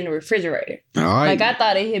left in the refrigerator. All right. Like, I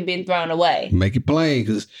thought it had been thrown away. Make it plain,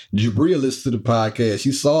 because Jabria listens to the podcast.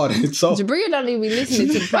 She saw it. So Jabria don't even be listening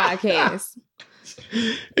to the podcast.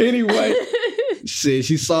 anyway, she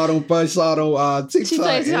saw it on TikTok. She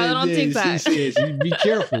said she saw it on And TikTok. She said, "Be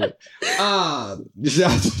careful." Shout out to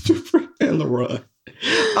Jabria and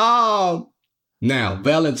LaRon. Now,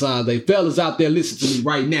 Valentine's Day, fellas out there, listen to me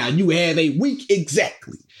right now. You have a week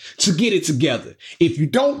exactly to get it together. If you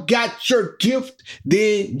don't got your gift,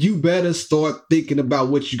 then you better start thinking about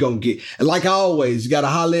what you're going to get. And like always, you got to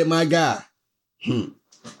holler at my guy.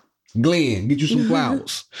 Glenn, get you some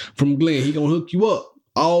flowers from Glenn. He going to hook you up.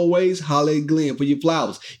 Always holler at Glenn for your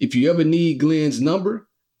flowers. If you ever need Glenn's number,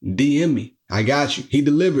 DM me. I got you. He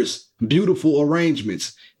delivers beautiful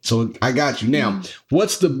arrangements. So I got you. Now,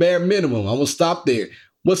 what's the bare minimum? I'm going to stop there.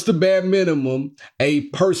 What's the bare minimum a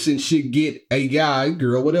person should get, a guy,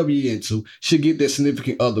 girl, whatever you're into, should get their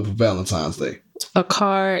significant other for Valentine's Day? A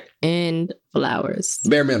card and flowers.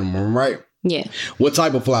 Bare minimum, right? Yeah. What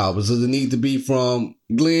type of flowers? Does it need to be from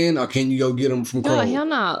Glenn or can you go get them from Oh, Kroger? hell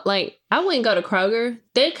no. Like, I wouldn't go to Kroger.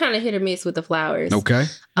 They're kind of hit or miss with the flowers. Okay.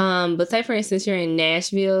 But say, for instance, you're in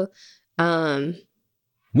Nashville.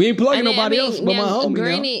 We ain't plugging nobody else but my now, homie now.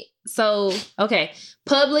 granted, so, okay.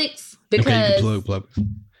 Publix, Okay, you because can plug.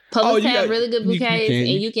 Publix you have got- really good you bouquets, can.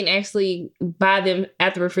 and you can actually buy them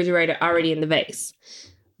at the refrigerator already in the vase.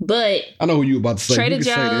 But I know who you about to say. Trader You can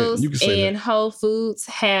say that. Joe's You can say and that. Whole Foods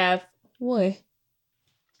have what?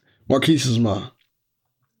 Marquise's mom.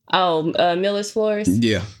 Oh, Miller's Floors.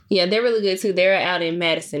 Yeah. Yeah, they're really good too. They're out in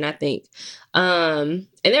Madison, I think. And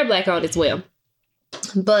they're black owned as well.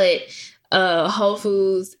 But Whole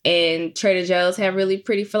Foods and Trader Joe's have really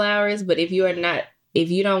pretty flowers. But if you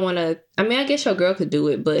don't want to, I mean, I guess your girl could do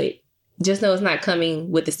it, but just know it's not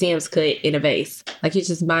coming with the stems cut in a vase. Like, you're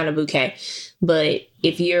just buying a bouquet. But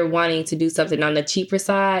if you're wanting to do something on the cheaper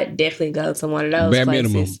side, definitely go to one of those Bare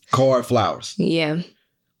places. minimum. Card flowers. Yeah.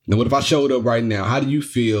 Now, what if I showed up right now? How do you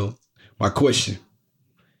feel? My question.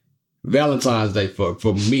 Valentine's Day for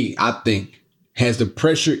me, I think, has the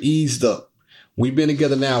pressure eased up. We've been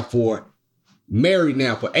together now married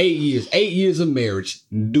now for 8 years. 8 years of marriage.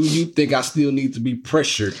 Do you think I still need to be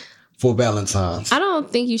pressured for Valentine's? I don't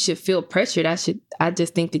think you should feel pressured. I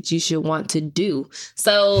just think that you should want to do.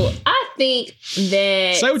 So I think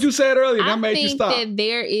that Say what you said earlier. That I made you think stop. that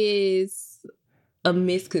there is a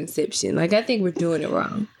misconception. Like, I think we're doing it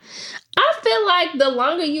wrong. I feel like the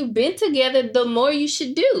longer you've been together, the more you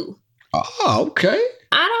should do. Oh, okay.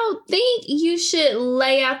 I don't think you should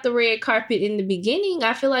lay out the red carpet in the beginning.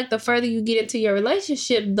 I feel like the further you get into your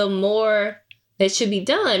relationship, the more that should be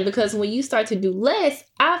done, because when you start to do less,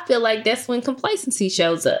 I feel like that's when complacency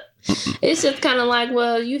shows up. It's just kind of like,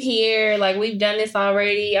 well, you here, like we've done this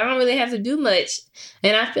already. I don't really have to do much.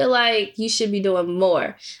 And I feel like you should be doing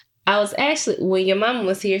more. I was actually, when your mama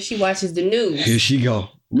was here, she watches the news. Here she go.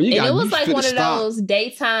 And it was like one of those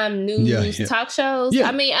daytime news talk shows. Yeah.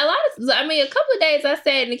 I mean, a couple of days I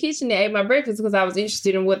sat in the kitchen and ate my breakfast because I was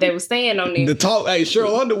interested in what they were saying on there. The talk, hey,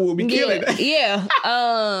 Cheryl Underwood be killing that. Yeah.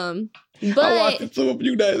 But I watched it a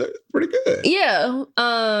few days. It's pretty good. Yeah.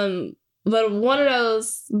 But one of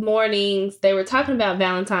those mornings, they were talking about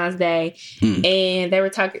Valentine's Day, and they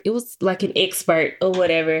were talking. It was like an expert or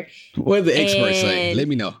whatever. What did the expert say? Let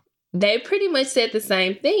me know. They pretty much said the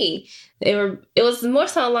same thing. It was more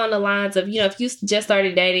so along the lines of, if you just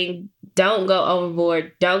started dating, don't go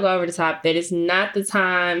overboard, don't go over the top. That is not the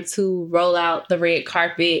time to roll out the red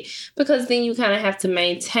carpet, because then you kind of have to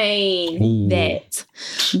maintain that.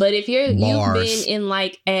 But if you've been in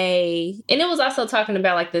like and it was also talking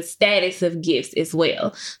about like the status of gifts as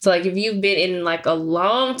well. So like if you've been in like a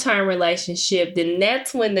long-term relationship, then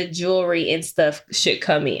that's when the jewelry and stuff should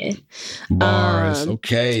come in. Bars,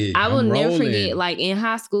 okay. I will never forget, like in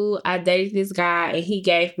high school, I dated this guy and he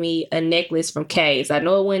gave me a necklace from K's. I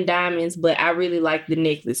know it wasn't diamonds, but I really liked the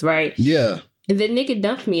necklace, right? Yeah. And the nigga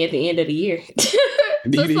dumped me at the end of the year. So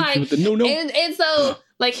it's like, and so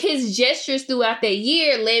like his gestures throughout that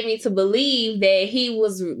year led me to believe that he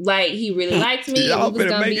was like, he really liked me. He was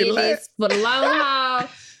gonna be in this for the long haul.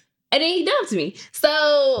 And then he dumped me.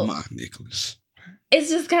 So my Nicholas. It's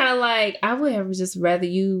just kind of like, I would have just rather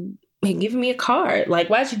you giving me a card. Like,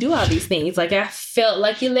 why'd you do all these things? Like, I felt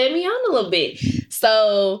like you led me on a little bit.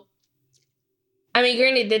 So, I mean,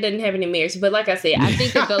 granted, that doesn't have any marriage, but like I said, I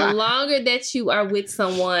think that the longer that you are with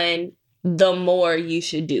someone, the more you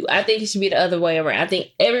should do. I think it should be the other way around. I think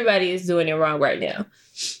everybody is doing it wrong right now.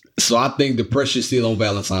 So I think the pressure's still on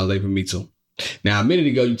Valentine's Day for me too. Now, a minute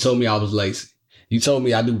ago, you told me I was lazy. You told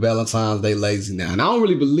me I do Valentine's Day lazy now. And I don't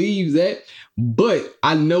really believe that, but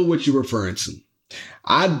I know what you're referring to.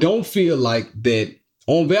 I don't feel like that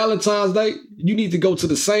on Valentine's Day, you need to go to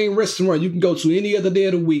the same restaurant you can go to any other day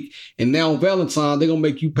of the week. And now on Valentine's, they're going to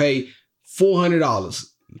make you pay $400.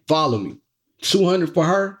 Follow me. $200 for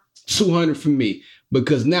her, $200 for me.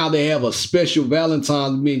 Because now they have a special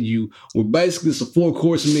Valentine's menu where basically it's a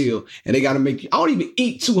 4-course meal. And they got to make you, I don't even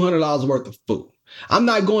eat $200 worth of food. I'm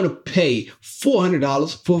not going to pay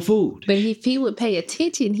 $400 for food. But if he would pay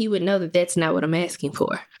attention, he would know that that's not what I'm asking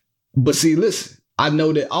for. But see, listen, I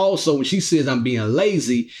know that also when she says I'm being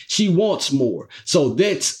lazy, she wants more. So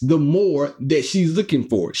that's the more that she's looking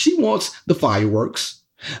for. She wants the fireworks,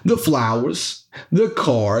 the flowers, the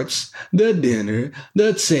cards, the dinner,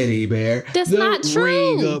 the teddy bear, that's the not true.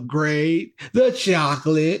 ring upgrade, the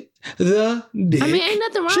chocolate, the dick. I mean, ain't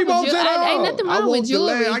nothing wrong with jewelry. Ain't nothing wrong with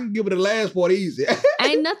jewelry. I can give her the last part easy.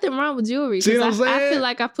 Ain't nothing wrong with jewelry. See what I'm saying? I feel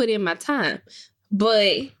like I put in my time.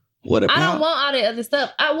 But what about? I don't want all the other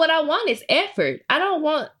stuff. What I want is effort. I don't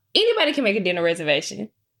want, anybody can make a dinner reservation.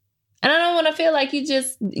 And I don't want to feel like you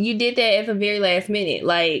did that at the very last minute.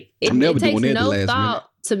 Like, it takes no thought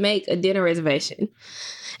to make a dinner reservation.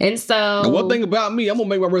 And so, the one thing about me, I'm gonna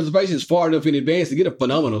make my reservations far enough in advance to get a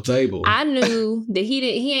phenomenal table. I knew that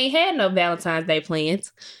he ain't had no Valentine's Day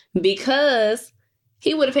plans because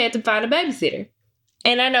he would have had to find a babysitter.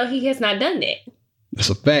 And I know he has not done that. That's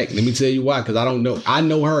a fact. Let me tell you why, because I don't know. I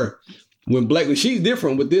know her. When Blake, she's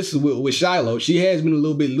different with this with Shiloh. She has been a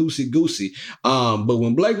little bit loosey-goosey. But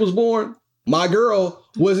when Blake was born, my girl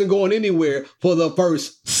wasn't going anywhere for the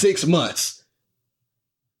first 6 months.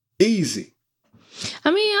 Easy.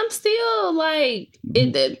 I mean, I'm still like,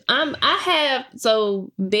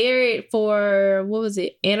 Barrett for, what was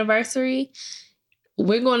it, anniversary,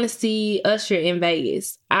 we're going to see Usher in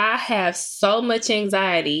Vegas. I have so much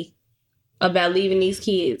anxiety about leaving these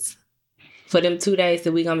kids for them 2 days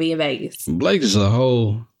that we're going to be in Vegas. Blake is we're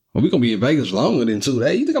going to be in Vegas longer than 2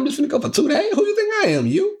 days. You think I'm just going to go for 2 days? Who you think I am,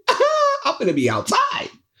 you? I'm going to be outside.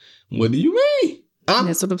 What do you mean?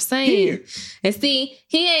 That's what I'm saying. Here. And see,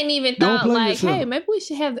 he ain't even thought like, hey, maybe we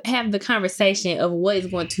should have the conversation of what is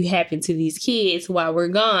going to happen to these kids while we're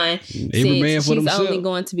gone. Every man for she's themselves. Only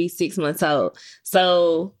going to be 6 months old.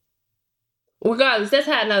 So regardless, that's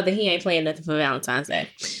how I know that he ain't playing nothing for Valentine's Day.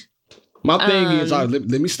 My thing is,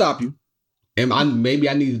 let me stop you. And maybe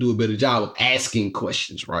I need to do a better job of asking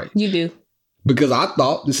questions, right? You do. Because I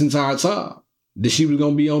thought this entire time that she was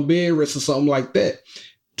going to be on bed rest or something like that.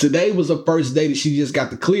 Today was the first day that she just got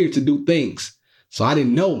the clear to do things. So I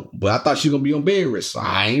didn't know, but I thought she was going to be on bed rest. So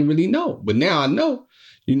I ain't really know. But now I know,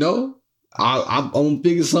 I'm going to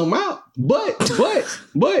figure something out.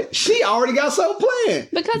 But she already got something planned.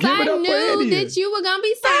 Because Give it I up for knew India. that you were gonna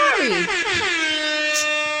be sorry.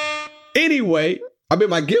 Anyway, I bet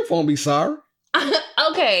my gift won't be sorry.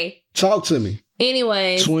 Okay. Talk to me.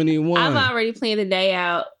 Anyways, 21. I've already planned the day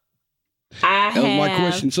out. That was my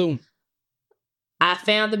question too. I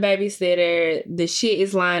found the babysitter. The shit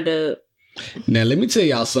is lined up. Now let me tell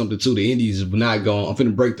y'all something too. The Indies are not going. I'm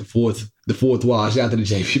finna break the fourth wall. Shout out to the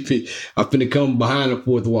JVP. I'm finna come behind the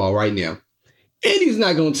fourth wall right now. Indies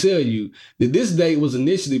not gonna tell you that this date was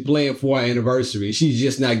initially planned for our anniversary and she's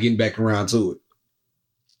just not getting back around to it.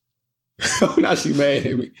 Now she mad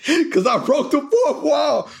at me because I broke the fourth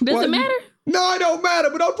wall. Does it matter? No, it don't matter.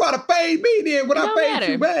 But don't try to fade me then. When It I don't fade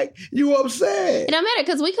matter. you back, you upset. It don't matter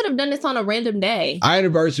because we could have done this on a random day. Our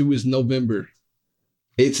anniversary was November.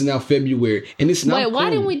 It's now February, and it's not. Wait, why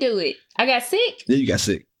didn't we do it? I got sick. Yeah, you got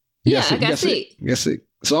sick. I got sick. You got sick.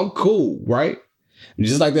 So I'm cool, right?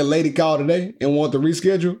 Just like that lady called today and wanted to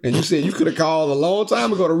reschedule, and you said you could have called a long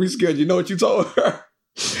time ago to reschedule. You know what you told her?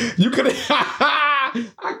 You could have.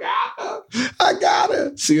 I got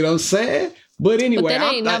her. See what I'm saying? But anyway, But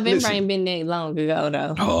that ain't November listen. ain't been that long ago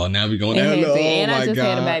though. Oh, now we going It down. hasn't. Oh And I my just God.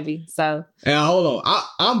 had a baby. So And hold on,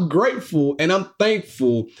 I'm grateful and I'm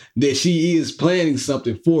thankful that she is planning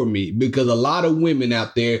something for me because a lot of women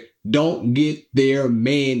out there don't get their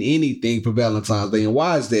man anything for Valentine's Day. And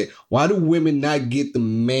why is that? Why do women not get the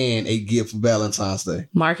man a gift for Valentine's Day?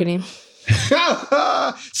 marketing.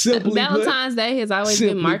 Simply put. Valentine's Day has always been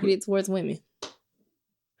Simply marketed towards women.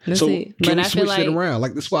 That's So it. can But we I feel switch it like around?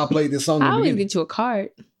 Like that's why I played this song. In I the always beginning. get you a card.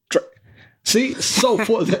 See, so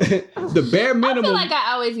for the bare I minimum, feel like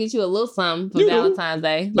I always get you a little something for You do. Valentine's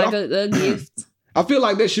Day. Like a gift. I feel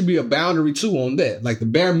like there should be a boundary too on that. Like the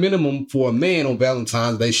bare minimum for a man on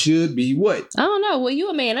Valentine's Day should be what? I don't know. Well, you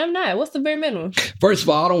a man. I'm not. What's the bare minimum? First of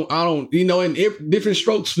all, I don't, and different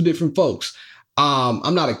strokes for different folks.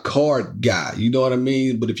 I'm not a card guy, you know what I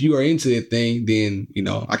mean? But if you are into that thing, then,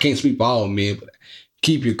 I can't speak for all men, but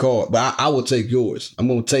keep your card. But I will take yours. I'm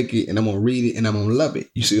going to take it and I'm going to read it and I'm going to love it.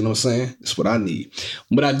 You see what I'm saying? That's what I need.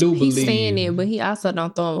 But I do He's believe. saying it, but he also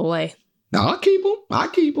don't throw them away. No, I keep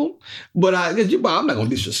them. But I'm not going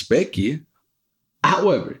to disrespect you.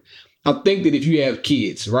 However, I think that if you have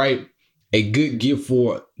kids, right, a good gift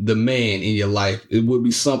for the man in your life, it would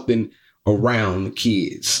be something around the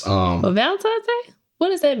kids. But Valentine's Day? What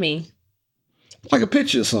does that mean? Like a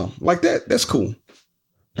picture or something like that. That's cool.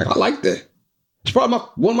 Like, I like that. It's probably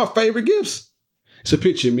one of my favorite gifts. It's a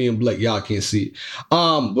picture of me and Blake. Y'all can't see it.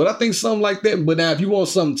 But I think something like that. But now if you want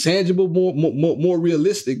something tangible, more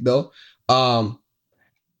realistic though, I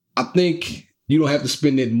think you don't have to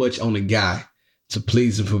spend that much on a guy to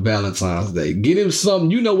please him for Valentine's Day. Get him something.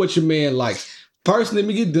 You know what your man likes. Personally, let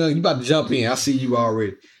me get done. You about to jump in. I see you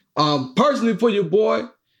already. Personally, for your boy,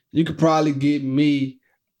 you could probably get me,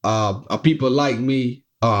 people like me,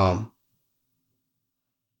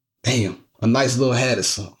 a nice little hat or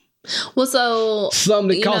something. Well, so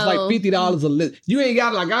Something that costs like know, $50 a list. You ain't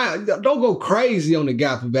got don't go crazy on the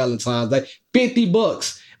guy for Valentine's Day.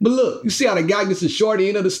 $50. But look, you see how the guy gets the short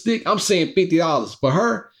end of the stick? I'm saying $50. For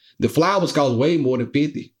her, the flowers cost way more than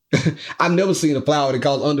 $50. I've never seen a flower that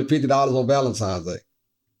costs under $50 on Valentine's Day.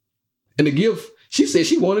 And the gift, she said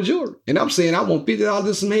she wanted jewelry. And I'm saying I want $50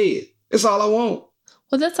 and some head. That's all I want.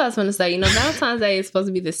 Well, that's what I was going to say. Valentine's Day is supposed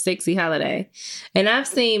to be the sexy holiday. And I've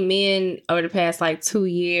seen men over the past 2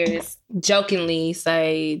 years jokingly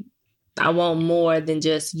say, I want more than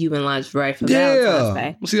just you in lingerie for Valentine's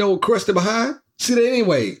Day. See that old crusty behind? See that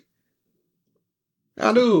anyway.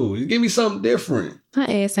 I do. Give me something different. My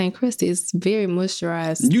ass ain't crusty. It's very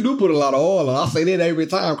moisturized. You do put a lot of oil on. I say that every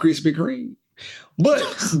time, Krispy Kreme. But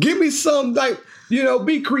give me something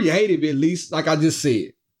be creative at least, like I just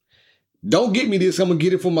said. Don't get me this. I'm going to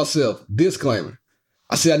get it for myself. Disclaimer.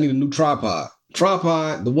 I said I need a new tripod.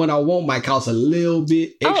 Tripod, the one I want might cost a little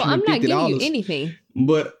bit extra I'm than $50. not giving you anything.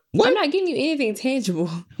 But what? I'm not giving you anything tangible.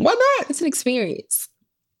 Why not? It's an experience.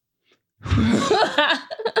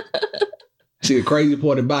 See, the crazy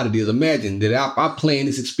part about it is, imagine that I planned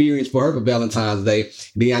this experience for her for Valentine's Day,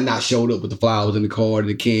 then I not showed up with the flowers and the card and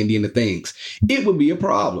the candy and the things. It would be a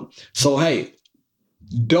problem. So, hey,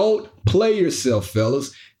 don't play yourself,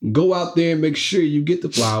 fellas. Go out there and make sure you get the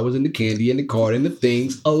flowers and the candy and the card and the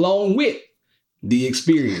things along with the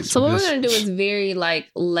experience. So what we're going to do is very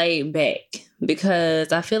laid back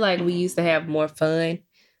because I feel like we used to have more fun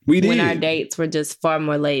we did. when our dates were just far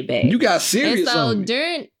more laid back. You got and serious so on me.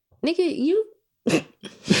 during, nigga, you...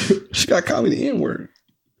 She got to call me the N-word.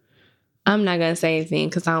 I'm not going to say anything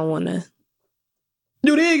because I don't want to...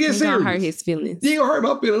 You did get I'm serious. going to hurt his feelings. You ain't going to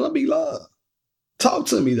hurt my feelings. Let me love. Talk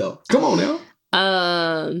to me, though. Come on now.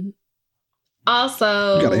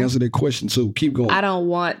 Also, You gotta answer that question too. Keep going. I don't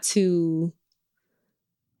want to.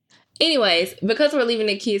 Anyways, because we're leaving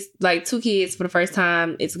the kids, like 2 kids for the first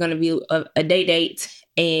time, it's gonna be a day date,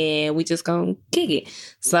 and we just gonna kick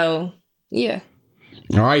it. So yeah.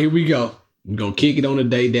 All right, here we go. We're gonna kick it on a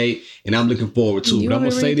day date, and I'm looking forward to it. You But I'm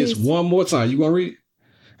want gonna me to say read this this? one more time. You gonna read it?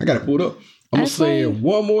 I got it pulled up. I'm gonna That's say it fine.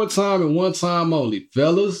 one more time and one time only.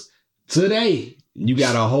 Fellas, today, you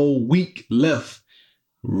got a whole week left.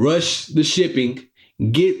 Rush the shipping,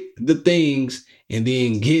 get the things, and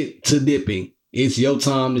then get to dipping. It's your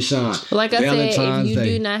time to shine. Like I said, if Valentine's you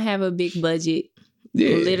Day. do not have a big budget,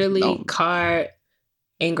 Yeah, literally don't. card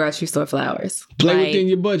and grocery store flowers. Play Like, within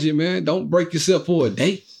your budget, man. Don't break yourself for a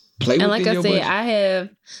date. Play and within like I your said, budget. I have.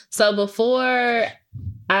 So before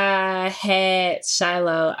I had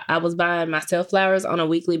Shiloh, I was buying myself flowers on a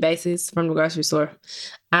weekly basis from the grocery store.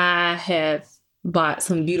 I have bought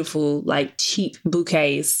some beautiful, like cheap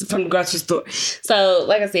bouquets from the grocery store. So,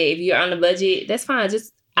 like I said, if you're on the budget, that's fine.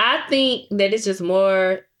 I think that it's just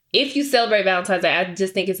more. If you celebrate Valentine's Day, I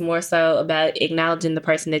just think it's more so about acknowledging the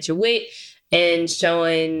person that you're with and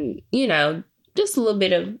showing, just a little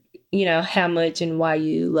bit of, how much and why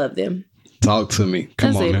you love them. Talk to me.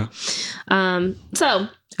 Come That's on it. now. So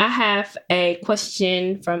I have a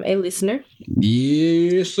question from a listener.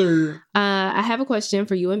 Yes, sir. I have a question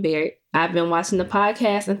for you and Barrett. I've been watching the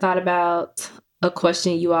podcast and thought about a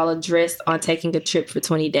question you all addressed on taking a trip for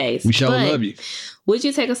 20 days. We sure But love you. would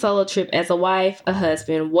you take a solo trip as a wife, a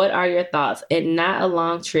husband? What are your thoughts? And not a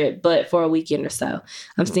long trip, but for a weekend or so.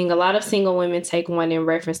 I'm seeing a lot of single women take one in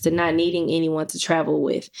reference to not needing anyone to travel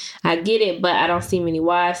with. I get it, but I don't see many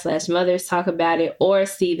wives/mothers talk about it or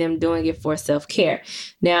see them doing it for self-care.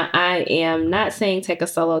 Now, I am not saying take a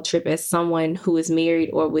solo trip as someone who is married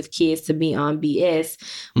or with kids to be on BS,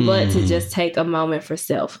 but to just take a moment for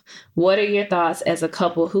self. What are your thoughts as a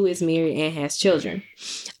couple who is married and has children?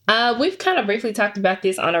 We've kind of briefly talked about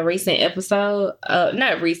this on a recent episode.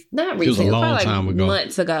 Not recent. was a long probably time ago.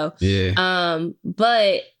 months ago. Yeah.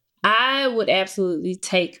 But I would absolutely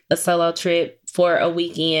take a solo trip for a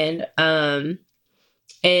weekend. And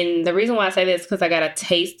the reason why I say this is because I got a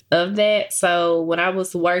taste of that. So when I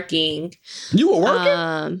was working, You were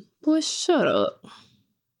working? boy, shut up.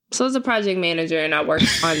 So I was a project manager and I worked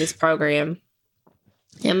on this program.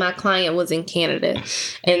 And my client was in Canada.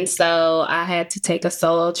 And so I had to take a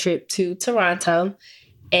solo trip to Toronto.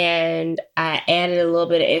 And I added a little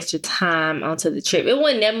bit of extra time onto the trip. It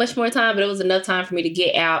wasn't that much more time, but it was enough time for me to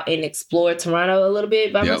get out and explore Toronto a little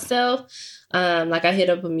bit by myself. Like I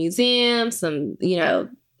hit up a museum,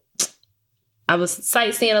 I was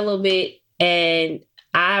sightseeing a little bit, and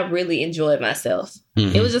I really enjoyed myself.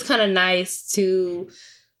 Mhm. It was just kind of nice to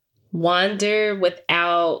wander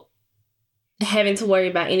without having to worry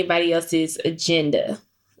about anybody else's agenda.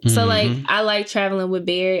 So, like, I like traveling with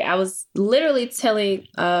Barry. I was literally telling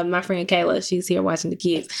my friend Kayla, she's here watching the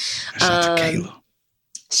kids. Shout out to Kayla.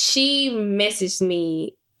 She messaged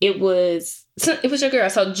me. It was your girl.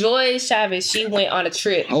 So Joy Chavez, she went on a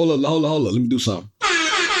trip Hold on. Let me do something.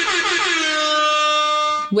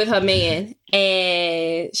 with her man,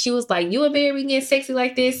 and she was like, "You and Barry be getting sexy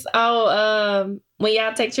like this? When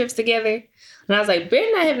y'all take trips together?" And I was like, Barry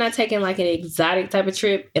and I have not taken like an exotic type of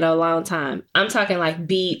trip in a long time. I'm talking like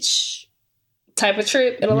beach type of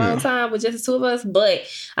trip in a long time with just the two of us. But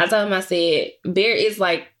I told him, I said, Barry is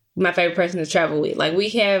like my favorite person to travel with. Like, we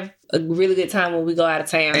have a really good time when we go out of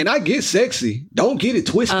town. And I get sexy. Don't get it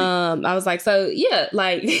twisted. I was like, so yeah,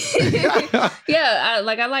 like, yeah, I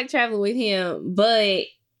like traveling with him, but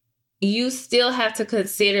you still have to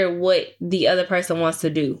consider what the other person wants to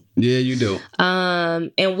do. Yeah, you do.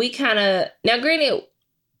 And we kind of, now granted,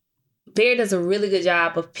 Bear does a really good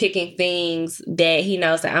job of picking things that he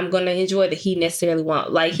knows that I'm going to enjoy that he necessarily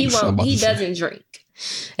won't. Like, he doesn't drink.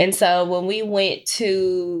 And so when we went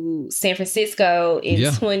to San Francisco in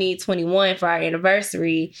 2021 for our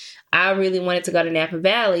anniversary, I really wanted to go to Napa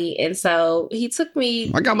Valley. And so he took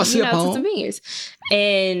me, I got my sip to on. some beers.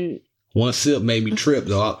 And One sip made me trip,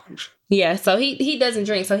 though. yeah, so he doesn't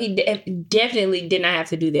drink. So he definitely did not have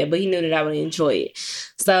to do that, but he knew that I would enjoy it.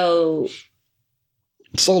 So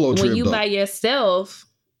Solo trip, when you though. by yourself,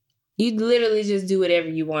 you literally just do whatever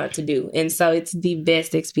you want to do. And so it's the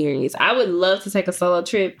best experience. I would love to take a solo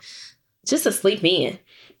trip just to sleep in.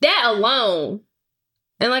 That alone.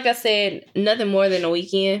 And like I said, nothing more than a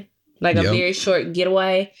weekend. Like a very short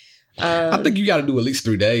getaway. I think you got to do at least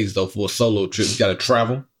 3 days, though, for a solo trip. You got to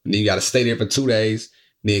travel, and then you got to stay there for 2 days,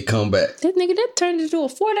 then come back. That turned into a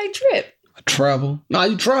 4-day trip. Travel. Nah,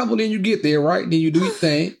 you travel, then you get there, right? Then you do your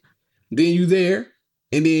thing. Then you there.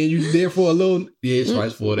 And then you there for a little... Yeah, it's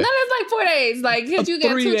right, 4 days. No, that's like 4 days. Like, because you got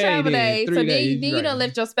 2 3 travel days, days. So 3 then, days, then you right. don't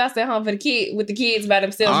left your spouse at home for the kid with the kids by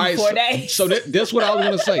themselves All right, for 4 days. So that's what I was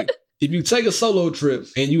gonna say. If you take a solo trip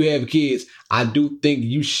and you have kids, I do think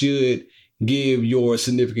you should give your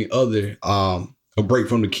significant other a break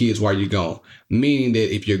from the kids while you're gone. Meaning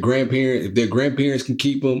that if their grandparents can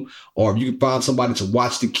keep them, or if you can find somebody to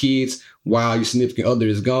watch the kids while your significant other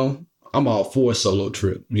is gone, I'm all for a solo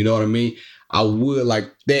trip. You know what I mean? I would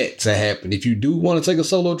like that to happen. If you do want to take a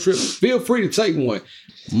solo trip, feel free to take one.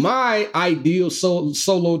 My ideal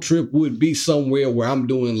solo trip would be somewhere where I'm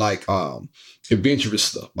doing like adventurous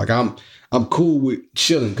stuff. Like I'm cool with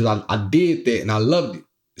chilling because I did that and I loved it.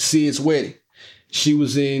 Sid's wedding. She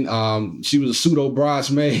was a pseudo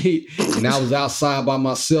bridesmaid and I was outside by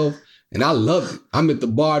myself and I loved it. I'm at the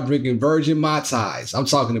bar drinking Virgin Mai Tais. I'm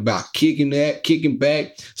talking about kicking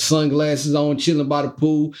back, sunglasses on, chilling by the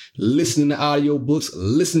pool, listening to audiobooks,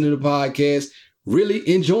 listening to podcasts, really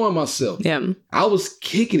enjoying myself. Yeah. I was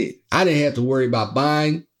kicking it. I didn't have to worry about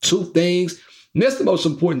buying 2 things. And that's the most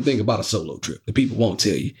important thing about a solo trip that people won't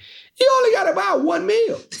tell you. You only got to buy 1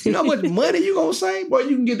 meal. You know how much money you going to save? Boy,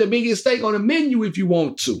 you can get the biggest steak on the menu if you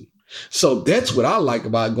want to. So that's what I like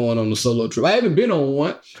about going on a solo trip. I haven't been on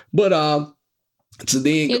one, but to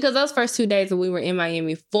then because those first 2 days that we were in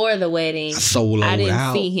Miami for the wedding, solo I didn't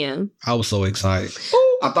out. see him. I was so excited.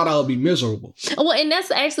 I thought I would be miserable. Well, and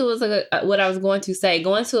that's actually what I was going to say.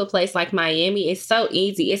 Going to a place like Miami is so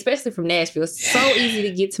easy, especially from Nashville. It's so easy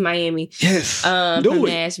to get to Miami. Yes, from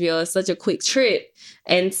Nashville. It's such a quick trip.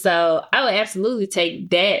 And so I would absolutely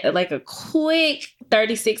take that, like a quick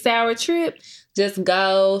 36-hour trip. Just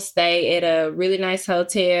go, stay at a really nice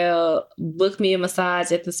hotel, book me a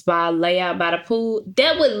massage at the spa, lay out by the pool.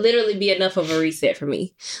 That would literally be enough of a reset for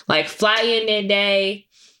me. Like, fly in that day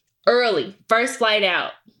early, first flight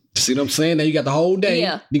out. See what I'm saying? Now you got the whole day.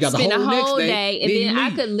 Yeah. You got the Spend whole the next whole day. And then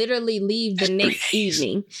I could literally leave the next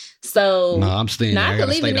evening. So no, I'm staying. No, there. I could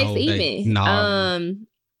leave the next evening. No.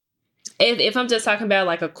 If I'm just talking about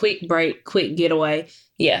like a quick break, quick getaway,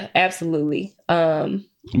 yeah, absolutely.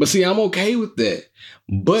 But see, I'm okay with that.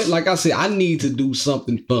 But like I said, I need to do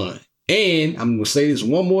something fun. And I'm going to say this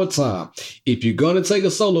one more time. If you're going to take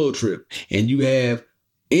a solo trip and you have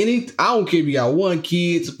I don't care if you got 1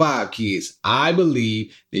 kid to 5 kids, I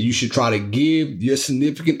believe that you should try to give your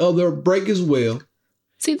significant other a break as well.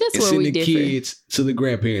 See, that's and where send we the differ. kids to the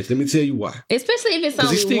grandparents. Let me tell you why. Especially if it's Because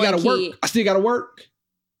only he still one gotta kid. work. I still got to work.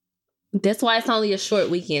 That's why it's only a short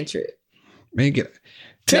weekend trip. Man, tell the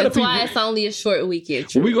That's people. why it's only a short weekend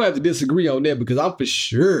Well, trip. we're going to have to disagree on that because I'm for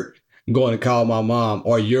sure going to call my mom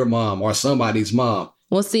or your mom or somebody's mom.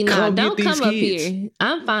 Well, see, no, Come don't get these come up kids. here.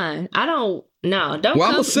 I'm fine. Don't Well, come.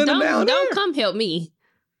 I'ma send them down don't there. come help me.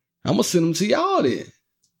 I'm going to send them to y'all then.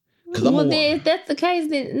 Well, then if that's the case,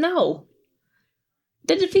 then no.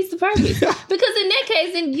 That defeats the purpose. Because in that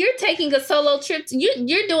case, then you're taking a solo trip.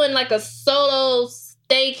 You're doing like a solo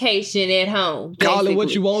staycation at home. Call it what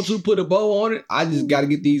basically. you want to, put a bow on it. I just got to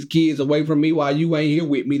get these kids away from me while you ain't here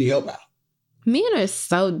with me to help out. Men are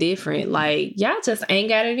so different. Like, y'all just ain't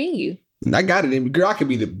got it in you. And I got it in me. Girl, I could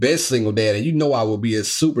be the best single dad, and you know I will be a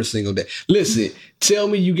super single dad. Listen, tell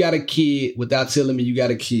me you got a kid without telling me you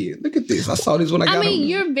got a kid. Look at this. I saw this when I got I mean, home.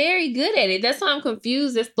 you're very good at it. That's why I'm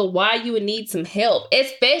confused as to why you would need some help,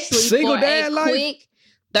 especially Single for dad a life? quick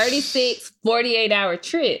 36, 48-hour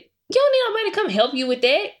trip. You don't need nobody to come help you with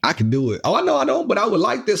that. I can do it. Oh, I know I don't, but I would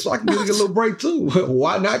like this so I can get a little break too.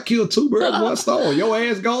 Why not kill 2 birds with 1 stone? Your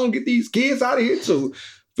ass gone, get these kids out of here too.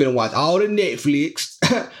 Finna watch all the Netflix,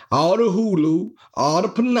 all the Hulu, all the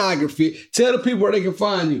pornography. Tell the people where they can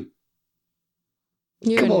find you.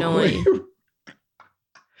 You're Come on, annoying. Queen.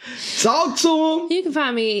 Talk to them. You can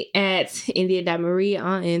find me at India.Marie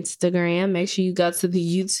on Instagram. Make sure you go to the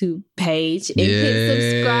YouTube page and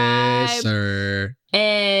hit subscribe. Sir.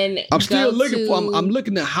 And I'm still go looking for. I'm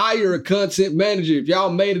looking to hire a content manager. If y'all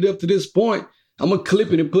made it up to this point, I'm gonna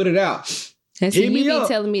clip it and put it out. And so hit you me be up.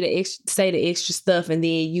 telling me to say the extra stuff, and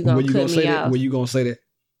then you gonna When you cut gonna say me that? off. When you gonna say that?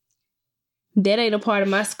 That ain't a part of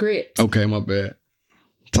my script. Okay, my bad.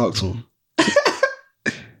 Talk to him.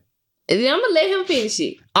 And then I'm gonna let him finish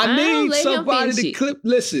it. I I'ma need let him somebody finish to it. clip.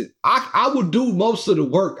 Listen, I will do most of the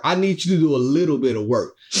work. I need you to do a little bit of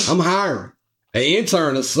work. I'm hiring an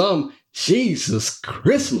intern or something. Jesus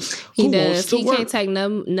Christmas. He Who wants does. to He work? can't take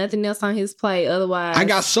nothing else on his plate. Otherwise, I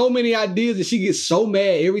got so many ideas and she gets so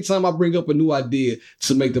mad every time I bring up a new idea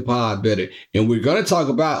to make the pod better. And we're going to talk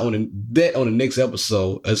about that on the next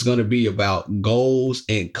episode. It's going to be about goals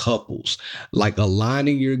and couples, like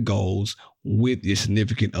aligning your goals with your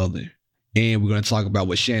significant other. And we're going to talk about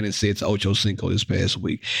what Shannon said to Ocho Cinco this past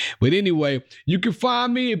week. But anyway, you can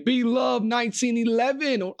find me at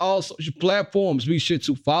BLove1911 on all social platforms. Be sure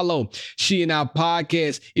to follow She and I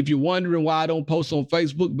Podcast. If you're wondering why I don't post on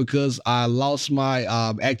Facebook, because I lost my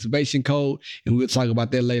activation code, and we'll talk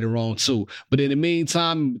about that later on too. But in the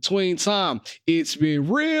meantime, in between time, it's been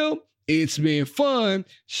real. It's been fun.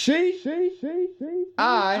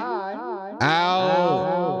 I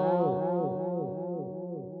out.